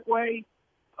that way?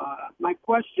 My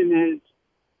question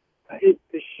is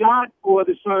the shot or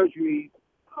the surgery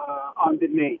on the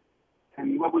knee?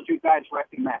 And what would you guys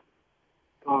recommend?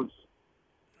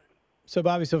 So,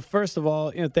 Bobby, first of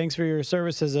all, thanks for your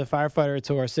service as a firefighter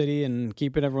to our city and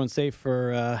keeping everyone safe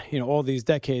for, all these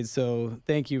decades. So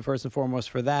thank you first and foremost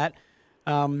for that.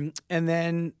 And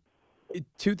then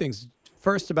 2 things.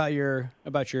 First, about your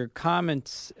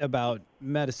comments about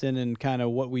medicine and kind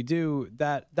of what we do,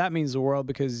 that means the world,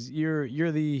 because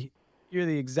you're the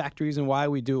exact reason why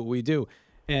we do what we do.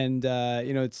 And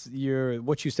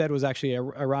what you said was actually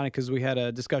ironic, because we had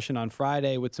a discussion on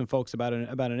Friday with some folks about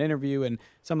an interview, and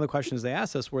some of the questions they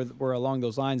asked us were along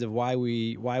those lines of why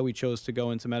we chose to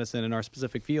go into medicine in our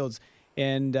specific fields.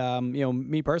 And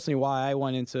me personally, why I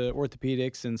went into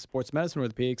orthopedics and sports medicine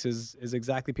orthopedics is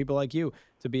exactly people like you,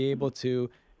 to be able to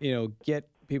get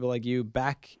people like you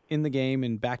back in the game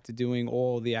and back to doing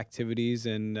all the activities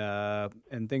and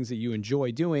things that you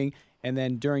enjoy doing. And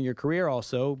then during your career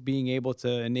also being able to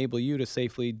enable you to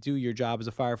safely do your job as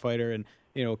a firefighter, and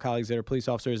colleagues that are police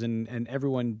officers, and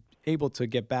everyone able to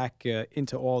get back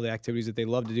into all the activities that they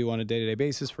love to do on a day-to-day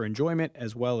basis for enjoyment,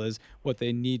 as well as what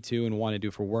they need to and want to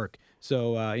do for work.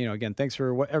 So, again, thanks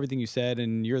for everything you said,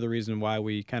 and you're the reason why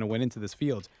we kind of went into this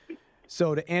field.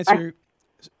 So to answer,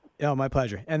 my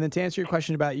pleasure. And then to answer your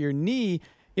question about your knee,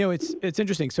 it's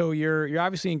interesting. So you're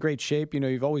obviously in great shape.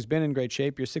 You've always been in great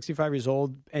shape. You're 65 years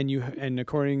old, and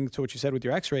according to what you said with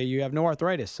your X-ray, you have no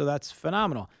arthritis. So that's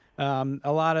phenomenal.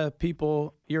 A lot of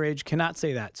people your age cannot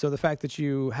say that. So the fact that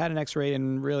you had an X-ray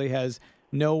and really has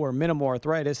no or minimal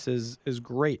arthritis is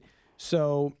great.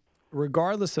 So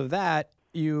regardless of that,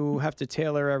 you have to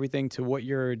tailor everything to what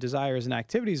your desires and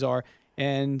activities are.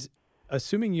 And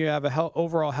assuming you have a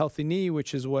overall healthy knee,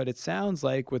 which is what it sounds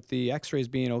like with the X-rays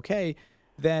being okay,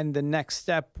 then the next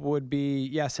step would be,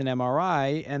 yes, an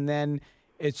MRI. And then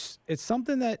it's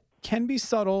something that can be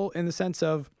subtle in the sense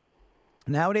of,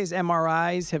 nowadays,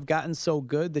 MRIs have gotten so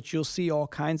good that you'll see all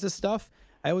kinds of stuff.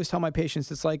 I always tell my patients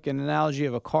it's like an analogy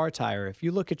of a car tire. If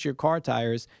you look at your car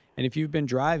tires, and if you've been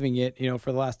driving it,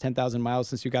 for the last 10,000 miles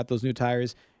since you got those new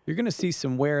tires, you're going to see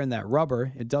some wear in that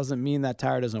rubber. It doesn't mean that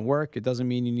tire doesn't work. It doesn't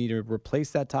mean you need to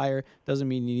replace that tire. It doesn't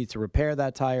mean you need to repair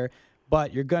that tire.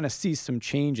 But you're going to see some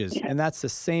changes. And that's the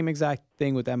same exact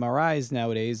thing with MRIs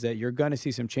nowadays, that you're going to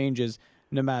see some changes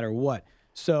no matter what.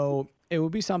 So it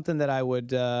would be something that I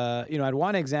would, I'd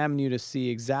want to examine you to see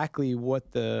exactly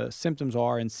what the symptoms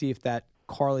are and see if that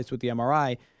correlates with the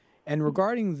MRI. And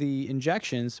regarding the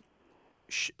injections,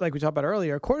 like we talked about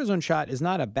earlier, a cortisone shot is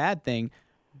not a bad thing,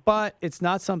 but it's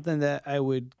not something that I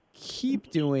would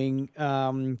keep doing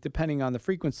depending on the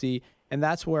frequency. And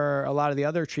that's where a lot of the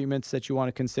other treatments that you want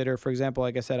to consider, for example,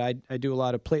 like I said, I do a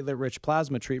lot of platelet-rich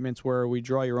plasma treatments where we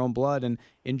draw your own blood and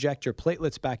inject your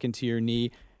platelets back into your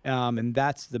knee. And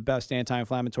that's the best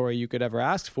anti-inflammatory you could ever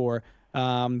ask for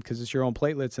because it's your own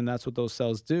platelets and that's what those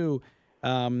cells do.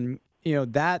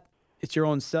 That it's your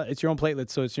own platelets,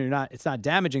 so it's not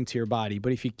damaging to your body.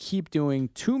 But if you keep doing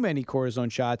too many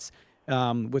cortisone shots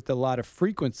with a lot of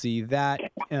frequency, that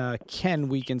can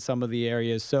weaken some of the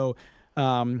areas. So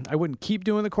I wouldn't keep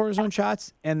doing the cortisone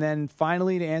shots. And then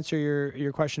finally, to answer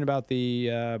your question about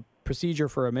the procedure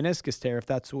for a meniscus tear, if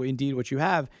that's indeed what you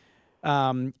have,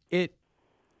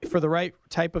 for the right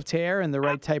type of tear and the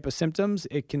right type of symptoms,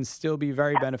 it can still be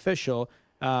very beneficial.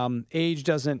 Age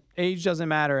doesn't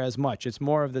matter as much. It's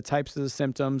more of the types of the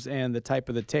symptoms and the type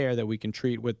of the tear that we can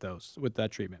treat with that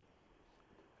treatment.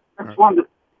 That's wonderful.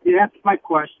 You answered my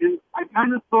question. I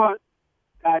kind of thought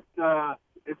that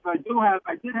if I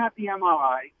did have the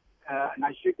MRI, and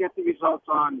I should get the results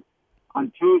on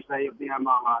Tuesday of the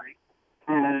MRI,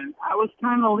 and I was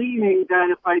kind of leaning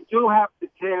that if I do have the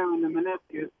tear in the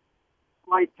meniscus,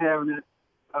 slight tear in it,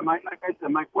 like I said,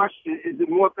 my question is: it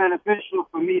more beneficial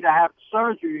for me to have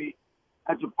surgery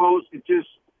as opposed to just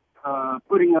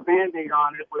putting a Band-Aid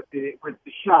on it with the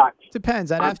shots?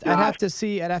 Depends. I'd have to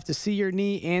see your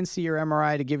knee and see your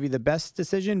MRI to give you the best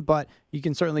decision, but you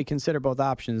can certainly consider both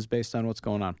options based on what's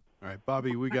going on. All right,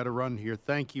 Bobby, we got to run here.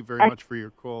 Thank you very much for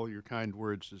your call, your kind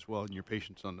words as well, and your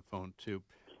patience on the phone too.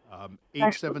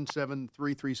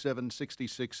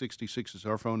 877-337-6666 is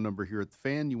our phone number here at the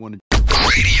Fan. You want to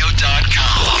Radio.com.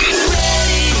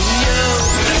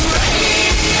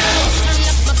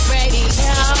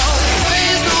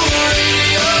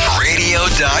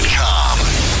 Radio.com.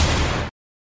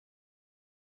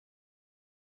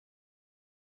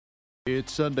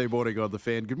 It's Sunday morning on the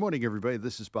Fan. Good morning, everybody.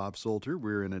 This is Bob Salter.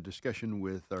 We're in a discussion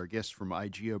with our guests from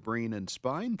IGEA Brain and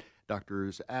Spine.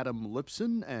 Doctors Adam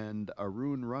Lipson and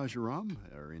Arun Rajaram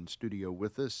are in studio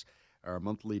with us. Our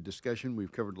monthly discussion,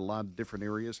 we've covered a lot of different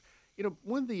areas. You know,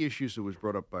 one of the issues that was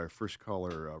brought up by our first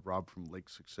caller, Rob from Lake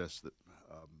Success, that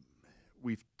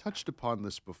we've touched upon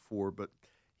this before, but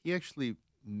he actually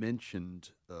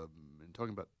mentioned in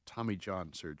talking about Tommy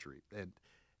John surgery. And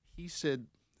he said,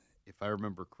 if I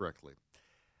remember correctly,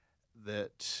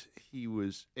 that he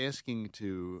was asking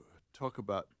to talk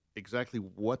about exactly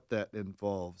what that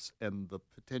involves and the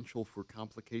potential for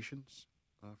complications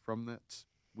from that.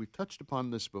 We've touched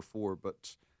upon this before,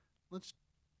 but let's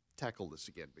tackle this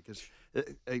again because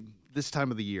this time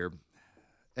of the year,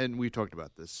 and we've talked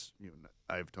about this,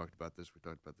 I've talked about this, we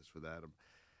talked about this with Adam,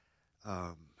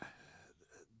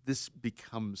 this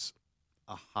becomes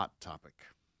a hot topic.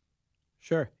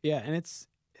 Sure, yeah, and it's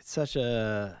such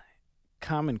a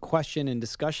common question and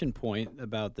discussion point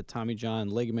about the Tommy John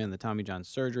ligament and the Tommy John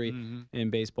surgery in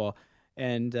baseball.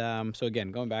 And so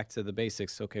again, going back to the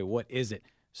basics, okay, what is it?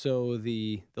 So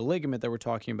the ligament that we're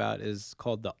talking about is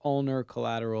called the ulnar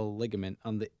collateral ligament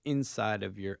on the inside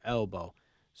of your elbow.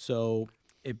 So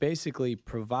it basically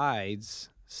provides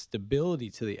stability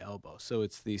to the elbow. So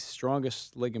it's the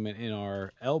strongest ligament in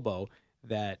our elbow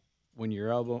that when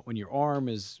your arm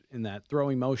is in that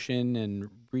throwing motion and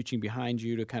reaching behind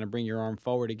you to kind of bring your arm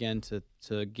forward again to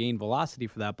gain velocity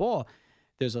for that ball,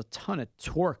 there's a ton of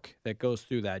torque that goes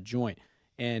through that joint.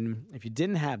 And if you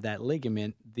didn't have that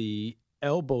ligament, the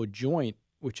elbow joint,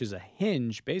 which is a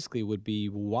hinge, basically would be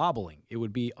wobbling. It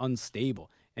would be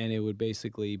unstable. And it would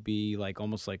basically be like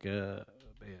almost like a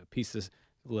piece of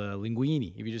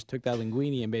linguine. If you just took that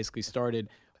linguine and basically started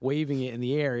waving it in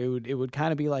the air, it would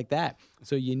kind of be like that.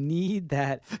 So you need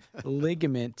that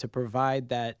ligament to provide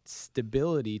that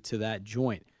stability to that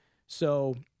joint.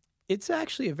 So it's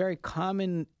actually a very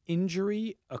common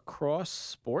injury across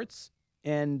sports,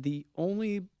 and the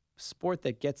only sport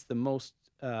that gets the most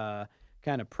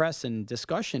kind of press and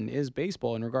discussion is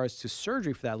baseball in regards to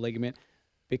surgery for that ligament,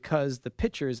 because the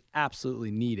pitchers absolutely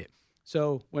need it.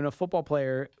 So when a football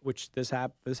player, which this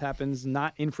happens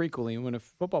not infrequently, when a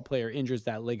football player injures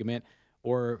that ligament,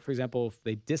 or for example, if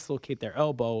they dislocate their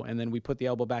elbow and then we put the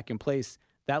elbow back in place,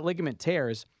 that ligament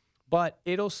tears, but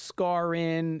it'll scar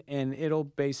in and it'll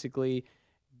basically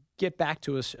get back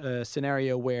to a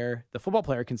scenario where the football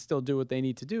player can still do what they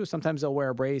need to do. Sometimes they'll wear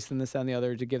a brace and this and the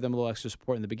other to give them a little extra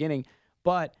support in the beginning,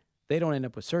 but they don't end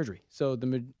up with surgery. So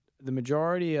the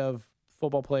majority of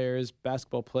football players,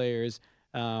 basketball players,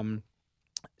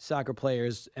 soccer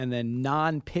players, and then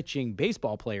non-pitching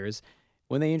baseball players,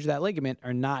 when they injure that ligament,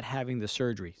 are not having the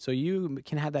surgery. So you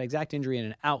can have that exact injury in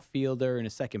an outfielder and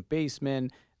a second baseman.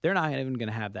 They're not even going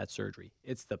to have that surgery.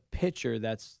 It's the pitcher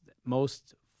that's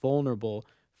most vulnerable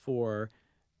for,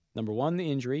 number one,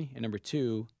 the injury, and number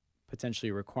two,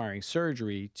 potentially requiring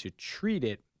surgery to treat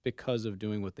it because of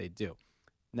doing what they do.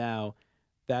 Now,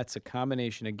 that's a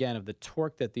combination, again, of the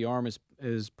torque that the arm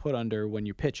is put under when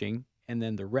you're pitching, and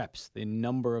then the reps, the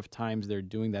number of times they're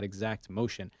doing that exact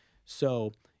motion.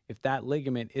 So if that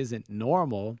ligament isn't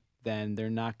normal, then they're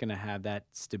not going to have that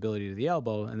stability to the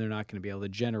elbow, and they're not going to be able to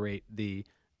generate the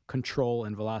control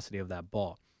and velocity of that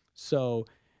ball. So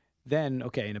then,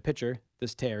 okay, in a pitcher,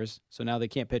 this tears, so now they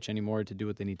can't pitch anymore to do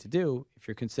what they need to do. If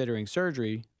you're considering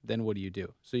surgery, then what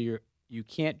do? So you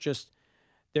can't just...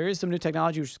 There is some new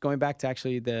technology, which is going back to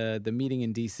actually the meeting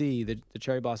in D.C., the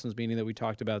Cherry Blossoms meeting that we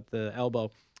talked about, the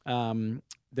elbow.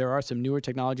 There are some newer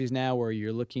technologies now where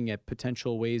you're looking at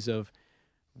potential ways of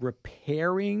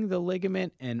repairing the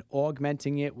ligament and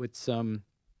augmenting it with some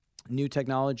new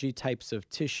technology types of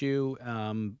tissue,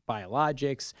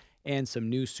 biologics, and some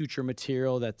new suture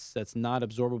material that's not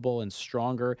absorbable and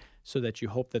stronger, so that you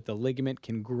hope that the ligament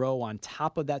can grow on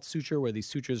top of that suture, where these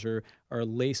sutures are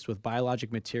laced with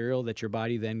biologic material that your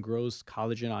body then grows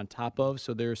collagen on top of.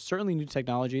 So there's certainly new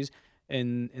technologies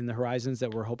in the horizons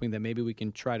that we're hoping that maybe we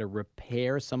can try to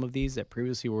repair some of these that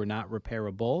previously were not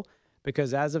repairable.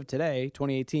 Because as of today,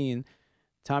 2018,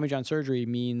 Tommy John surgery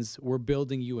means we're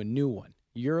building you a new one.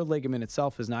 Your ligament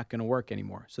itself is not going to work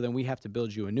anymore. So then we have to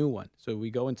build you a new one. So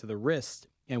we go into the wrist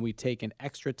and we take an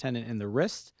extra tendon in the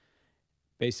wrist,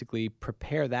 basically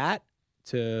prepare that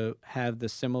to have the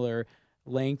similar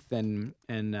length and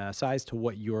size to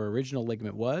what your original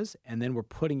ligament was. And then we're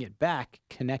putting it back,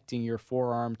 connecting your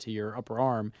forearm to your upper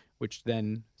arm, which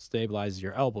then stabilizes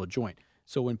your elbow joint.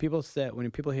 So when people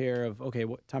hear of, okay,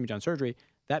 Tommy John surgery,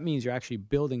 that means you're actually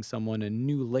building someone a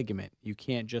new ligament. You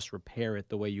can't just repair it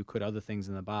the way you could other things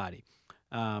in the body.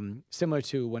 Similar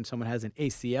to when someone has an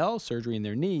ACL surgery in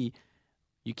their knee,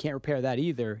 you can't repair that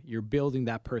either. You're building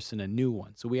that person a new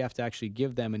one. So we have to actually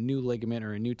give them a new ligament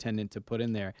or a new tendon to put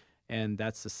in there. And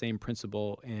that's the same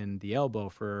principle in the elbow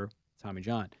for Tommy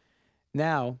John.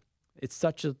 Now, it's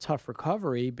such a tough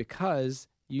recovery because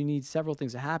you need several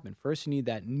things to happen. First, you need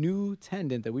that new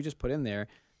tendon that we just put in there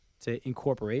to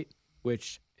incorporate,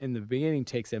 which in the beginning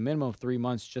takes a minimum of 3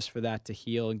 months just for that to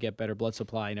heal and get better blood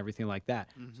supply and everything like that.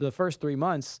 Mm-hmm. So the first 3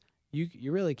 months,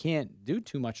 you really can't do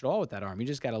too much at all with that arm. You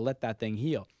just got to let that thing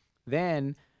heal.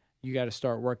 Then you got to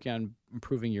start working on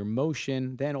improving your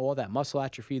motion. Then all that muscle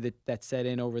atrophy that set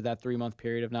in over that 3-month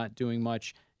period of not doing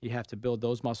much, you have to build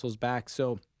those muscles back.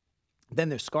 So then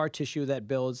there's scar tissue that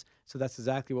builds. So that's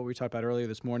exactly what we talked about earlier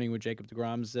this morning with Jacob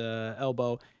deGrom's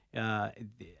elbow. A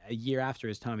year after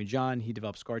his Tommy John, he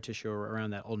developed scar tissue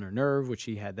around that ulnar nerve, which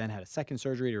he had a second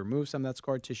surgery to remove some of that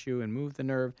scar tissue and move the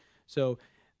nerve. So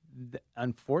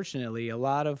unfortunately, a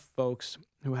lot of folks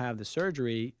who have the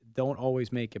surgery don't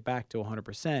always make it back to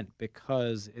 100%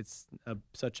 because it's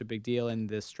such a big deal, and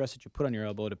the stress that you put on your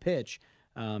elbow to pitch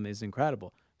is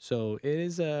incredible. So it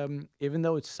is, even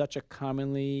though it's such a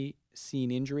commonly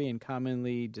seen injury and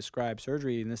commonly described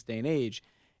surgery in this day and age,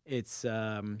 it's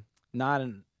not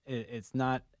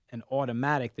an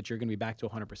automatic that you're going to be back to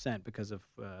 100% because of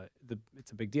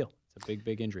it's a big deal. It's a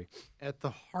big injury. At the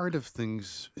heart of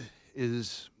things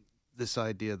is this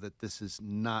idea that this is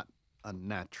not a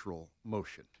natural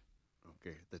motion.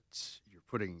 Okay, that's you're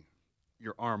putting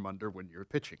your arm under when you're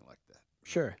pitching like that.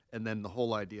 Sure. And then the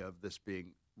whole idea of this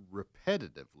being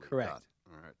repetitively correct. done.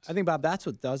 All right. I think, Bob, that's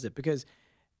what does it, because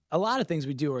a lot of things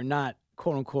we do are not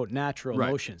quote unquote natural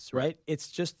motions, right?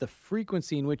 It's just the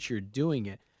frequency in which you're doing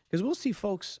it. Because we'll see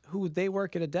folks who they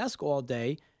work at a desk all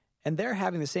day and they're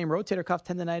having the same rotator cuff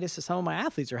tendonitis as some of my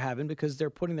athletes are having because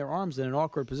they're putting their arms in an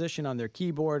awkward position on their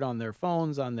keyboard, on their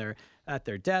phones, at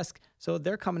their desk. So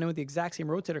they're coming in with the exact same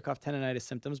rotator cuff tendonitis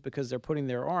symptoms because they're putting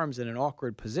their arms in an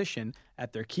awkward position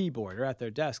at their keyboard or at their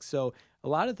desk. So a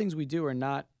lot of things we do are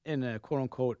not in a quote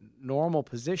unquote normal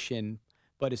position,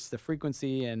 but it's the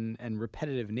frequency and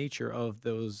repetitive nature of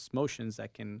those motions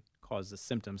that can cause the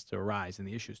symptoms to arise and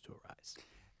the issues to arise.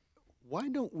 Why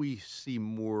don't we see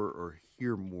more or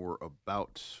hear more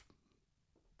about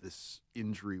this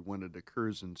injury when it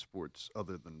occurs in sports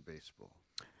other than baseball?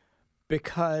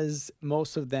 Because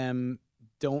most of them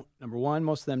don't, number one,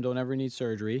 most of them don't ever need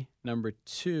surgery. Number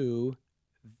two,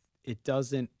 it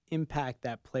doesn't impact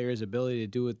that player's ability to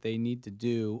do what they need to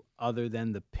do other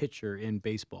than the pitcher in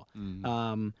baseball.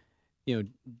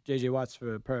 J.J. Watt's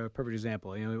for a perfect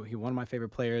example. He one of my favorite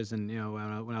players, and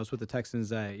when I was with the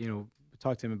Texans,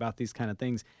 talked to him about these kind of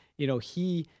things.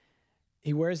 He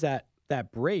wears that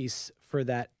brace for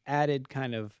that added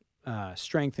kind of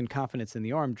strength and confidence in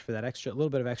the arm, for that little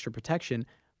bit of extra protection.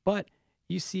 But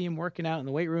you see him working out in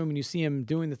the weight room, and you see him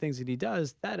doing the things that he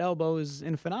does. That elbow is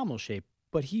in phenomenal shape.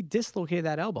 But he dislocated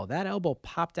that elbow. That elbow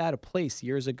popped out of place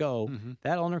years ago. Mm-hmm.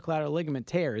 That ulnar collateral ligament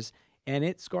tears, and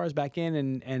it scars back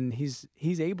in, and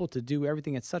he's able to do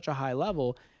everything at such a high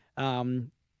level,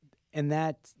 and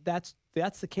that's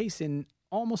the case in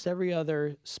almost every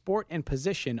other sport and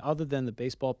position other than the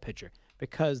baseball pitcher,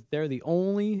 because they're the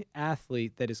only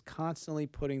athlete that is constantly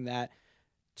putting that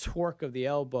torque of the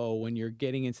elbow when you're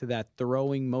getting into that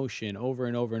throwing motion over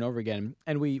and over and over again.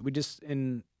 And we just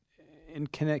in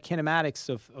kinematics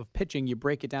of pitching, you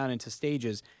break it down into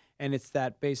stages, and it's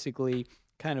that basically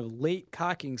kind of late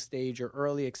cocking stage or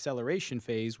early acceleration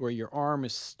phase where your arm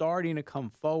is starting to come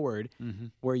forward,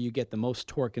 where you get the most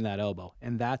torque in that elbow.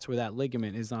 And that's where that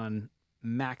ligament is on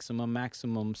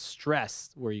maximum stress,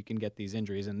 where you can get these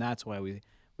injuries. And that's why we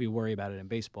worry about it in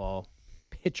baseball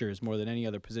pitchers more than any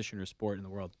other position or sport in the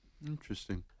world.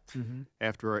 Interesting. Mm-hmm.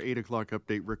 After our 8 o'clock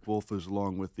update, Rick Wolf is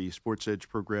along with the Sports Edge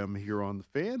program here on The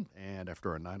Fan. And after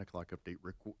our 9 o'clock update,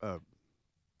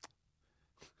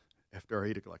 After our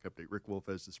 8 o'clock update, Rick Wolf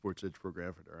has the Sports Edge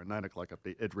program. After our 9 o'clock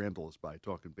update, Ed Randall is by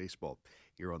talking baseball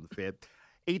here on The Fan.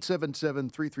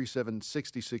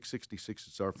 877-337-6666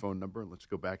 is our phone number. Let's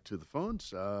go back to the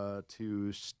phones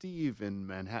to Steve in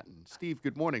Manhattan. Steve,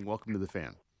 good morning. Welcome to The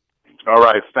Fan. All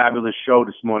right. Fabulous show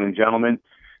this morning, gentlemen.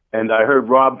 And I heard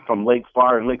Rob from Lake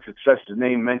Fire and Lake Success, his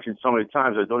name mentioned so many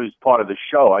times, I thought he was part of the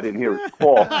show. I didn't hear his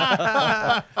call.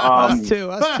 Us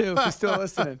too. He's still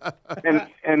listening.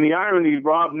 And the irony,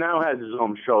 Rob now has his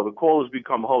own show. The callers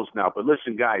become hosts now. But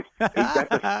listen, guys, that's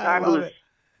a fabulous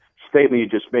statement you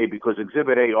just made, because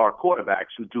Exhibit A are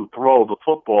quarterbacks who do throw the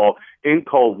football in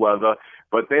cold weather,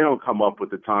 but they don't come up with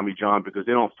the Tommy John because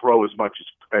they don't throw as much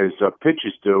as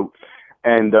pitchers do.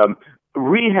 And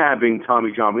rehabbing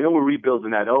Tommy John, we know we're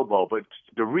rebuilding that elbow, but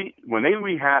when they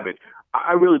rehab it,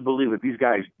 I really believe that these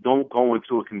guys don't go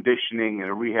into a conditioning and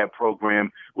a rehab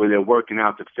program where they're working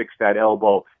out to fix that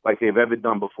elbow like they've ever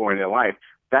done before in their life.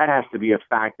 That has to be a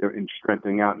factor in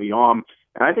strengthening out the arm.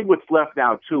 And I think what's left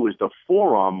out, too, is the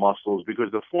forearm muscles,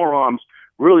 because the forearms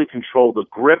really control the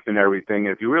grip and everything.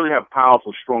 And if you really have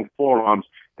powerful, strong forearms,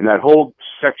 and that whole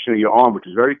section of your arm, which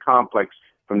is very complex,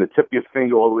 from the tip of your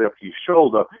finger all the way up to your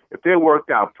shoulder, if they're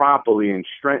worked out properly and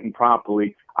strengthened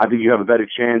properly, I think you have a better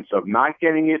chance of not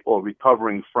getting it or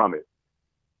recovering from it.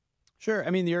 Sure. I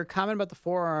mean, your comment about the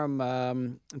forearm,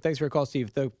 and thanks for your call,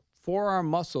 Steve. The forearm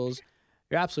muscles,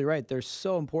 you're absolutely right. They're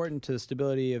so important to the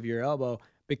stability of your elbow,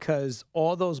 because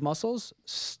all those muscles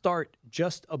start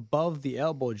just above the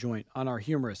elbow joint on our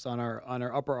humerus, on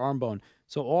our upper arm bone.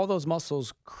 So all those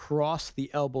muscles cross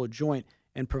the elbow joint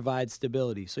and provide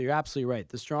stability. So you're absolutely right.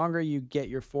 The stronger you get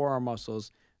your forearm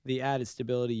muscles, the added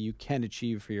stability you can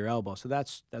achieve for your elbow. So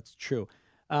that's true.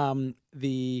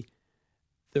 The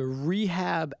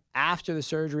rehab after the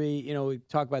surgery, we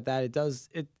talk about that. It does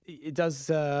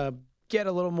get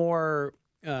a little more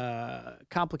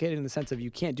complicated in the sense of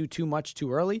you can't do too much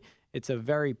too early. It's a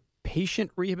very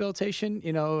patient rehabilitation,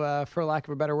 for lack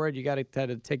of a better word. You got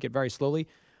to take it very slowly.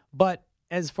 But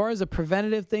as far as the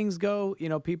preventative things go,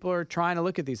 people are trying to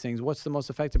look at these things. What's the most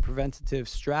effective preventative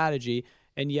strategy?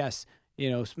 And yes,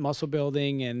 muscle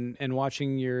building and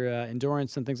watching your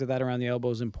endurance and things like that around the elbow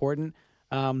is important.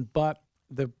 But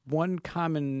the one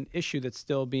common issue that's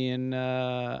still being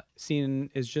seen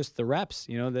is just the reps.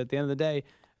 That at the end of the day,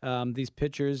 these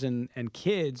pitchers and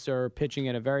kids are pitching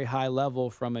at a very high level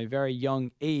from a very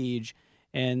young age.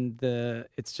 And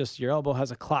it's just your elbow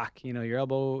has a clock. Your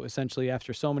elbow, essentially,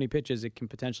 after so many pitches, it can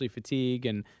potentially fatigue.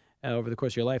 And over the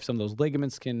course of your life, some of those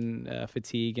ligaments can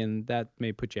fatigue, and that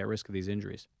may put you at risk of these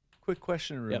injuries. Quick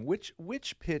question, Arun. Yep.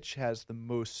 Which pitch has the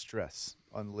most stress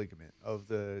on the ligament of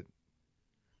the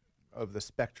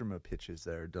spectrum of pitches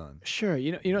that are done? Sure.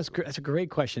 That's a great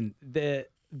question.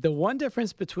 The one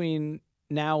difference between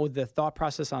now the thought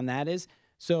process on that is,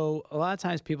 so a lot of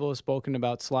times people have spoken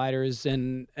about sliders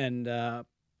and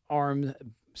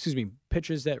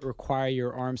pitches that require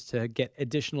your arms to get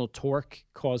additional torque,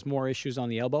 cause more issues on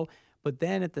the elbow. But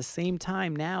then at the same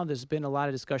time, now there's been a lot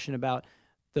of discussion about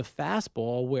the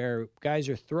fastball, where guys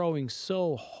are throwing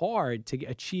so hard to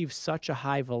achieve such a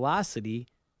high velocity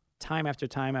time after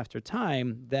time after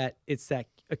time, that it's that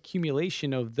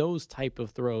accumulation of those type of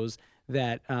throws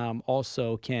that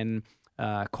also can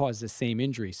cause the same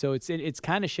injury. So it's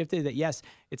kind of shifted that, yes,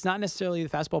 it's not necessarily the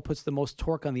fastball puts the most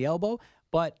torque on the elbow,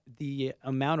 but the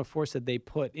amount of force that they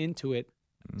put into it,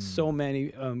 so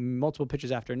many multiple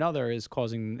pitches after another is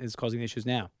causing the issues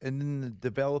now. And then the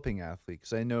developing athlete,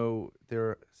 because I know there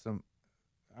are some.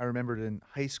 I remembered in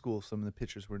high school, some of the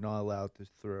pitchers were not allowed to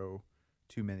throw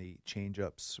too many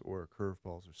change-ups or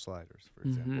curveballs or sliders, for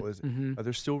example. Are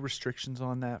there still restrictions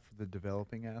on that for the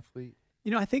developing athlete?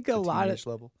 I think a lot of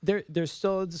level? There's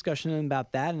still a discussion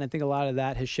about that, and I think a lot of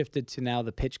that has shifted to now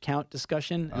the pitch count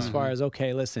discussion. As far as,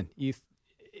 okay, listen,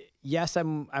 yes,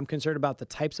 I'm concerned about the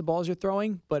types of balls you're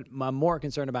throwing, but I'm more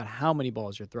concerned about how many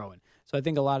balls you're throwing. So I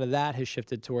think a lot of that has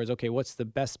shifted towards, okay, what's the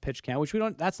best pitch count, which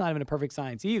that's not even a perfect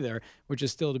science either, which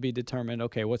is still to be determined.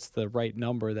 Okay, what's the right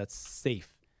number that's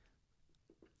safe?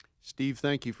 Steve,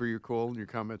 thank you for your call and your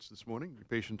comments this morning, your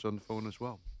patience on the phone as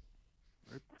well.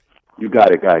 Right. You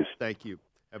got it, guys. Thank you.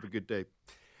 Have a good day.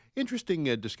 Interesting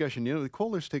discussion. The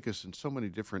callers take us in so many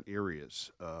different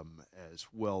areas as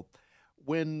well.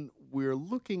 When we're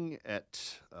looking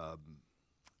at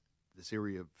this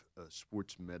area of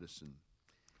sports medicine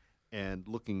and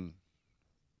looking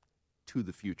to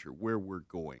the future, where we're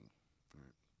going,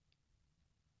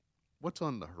 what's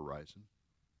on the horizon?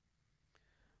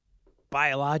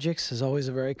 Biologics is always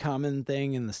a very common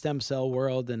thing in the stem cell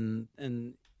world, and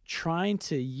trying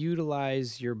to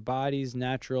utilize your body's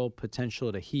natural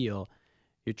potential to heal.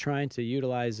 You're trying to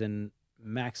utilize and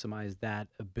maximize that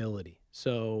ability.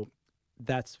 So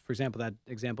that's, for example, that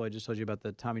example I just told you about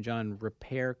the Tommy John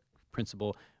repair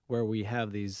principle, where we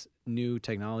have these new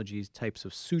technologies, types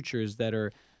of sutures that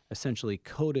are essentially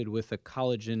coated with a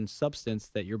collagen substance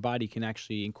that your body can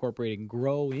actually incorporate and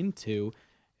grow into,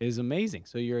 is amazing.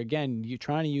 So you're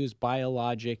trying to use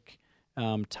biologic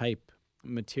type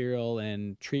material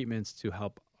and treatments to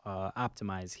help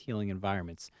optimize healing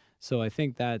environments. So I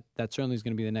think that certainly is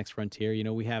going to be the next frontier.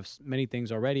 We have many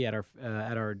things already at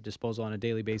our disposal on a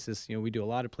daily basis. We do a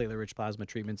lot of platelet-rich plasma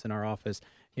treatments in our office.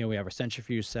 We have our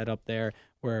centrifuge set up there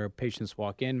where patients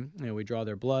walk in. We draw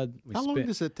their blood. How long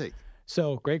does it take?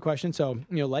 So great question. So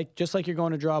just like you're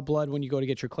going to draw blood when you go to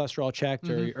get your cholesterol checked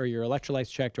or your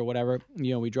electrolytes checked or whatever.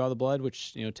 We draw the blood,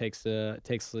 which takes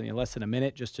less than a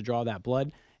minute just to draw that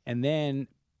blood, and then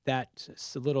that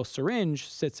little syringe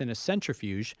sits in a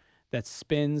centrifuge that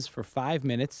spins for 5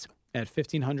 minutes at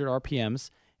 1,500 RPMs,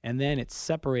 and then it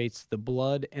separates the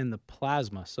blood and the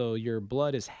plasma. So your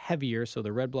blood is heavier, so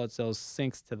the red blood cells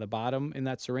sinks to the bottom in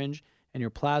that syringe, and your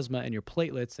plasma and your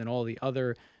platelets and all the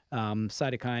other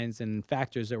cytokines and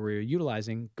factors that we're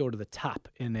utilizing go to the top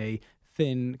in a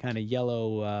thin kind of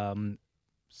yellow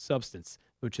substance,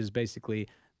 which is basically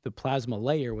the plasma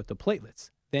layer with the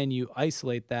platelets. Then you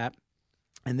isolate that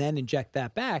and then inject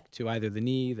that back to either the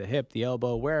knee, the hip, the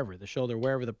elbow, wherever, the shoulder,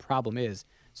 wherever the problem is.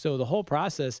 So the whole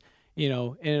process,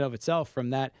 in and of itself,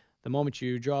 from that, the moment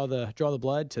you draw the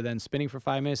blood to then spinning for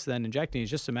 5 minutes, to then injecting,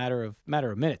 is just a matter of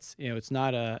minutes. It's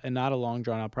not a long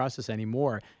drawn out process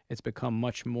anymore. It's become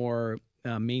much more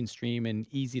mainstream and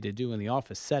easy to do in the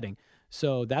office setting.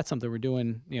 So that's something we're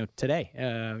doing, today.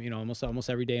 Almost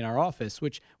every day in our office,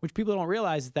 which people don't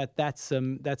realize is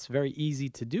that's very easy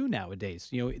to do nowadays.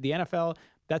 The NFL,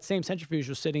 that same centrifuge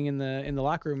was sitting in the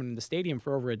locker room and in the stadium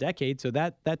for over a decade. So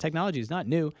that technology is not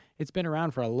new. It's been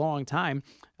around for a long time.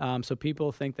 So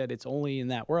people think that it's only in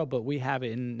that world, but we have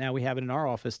it in our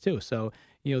office too. So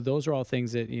those are all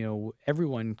things that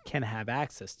everyone can have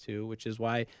access to, which is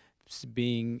why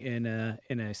being in a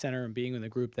center and being in the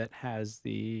group that has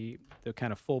the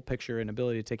kind of full picture and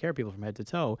ability to take care of people from head to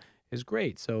toe is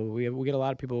great. So we get a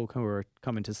lot of people who are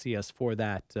coming to see us for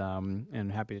that,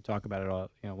 and happy to talk about it all,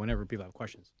 whenever people have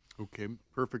questions. Okay,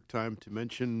 perfect time to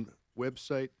mention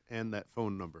website and that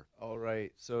phone number. All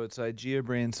right, so it's IGEA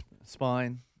Brain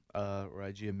Spine, or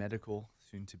IGEA Medical,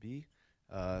 soon to be.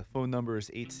 Phone number is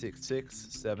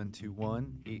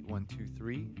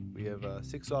 866-721-8123. We have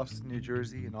 6 offices in New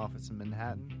Jersey, an office in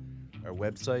Manhattan. Our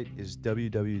website is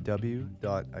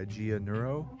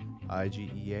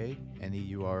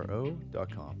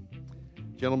www.IGEANeuro.com.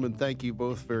 Gentlemen, thank you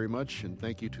both very much, and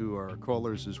thank you to our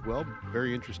callers as well.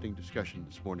 Very interesting discussion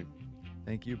this morning.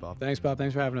 Thank you, Bob. Thanks, Bob.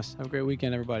 Thanks for having us. Have a great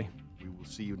weekend, everybody. We will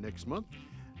see you next month.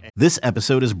 This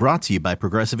episode is brought to you by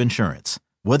Progressive Insurance.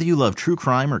 Whether you love true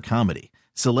crime or comedy,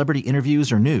 celebrity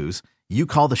interviews or news, you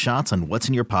call the shots on what's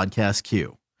in your podcast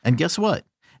queue. And guess what?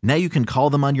 Now you can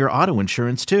call them on your auto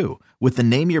insurance too, with the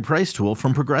Name Your Price tool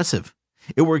from Progressive.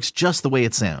 It works just the way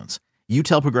it sounds. You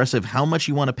tell Progressive how much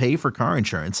you want to pay for car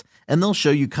insurance, and they'll show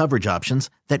you coverage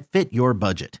options that fit your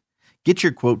budget. Get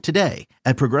your quote today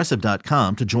at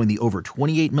Progressive.com to join the over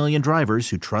 28 million drivers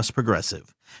who trust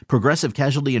Progressive. Progressive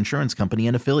Casualty Insurance Company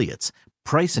and Affiliates.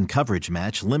 Price and coverage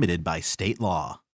match limited by state law.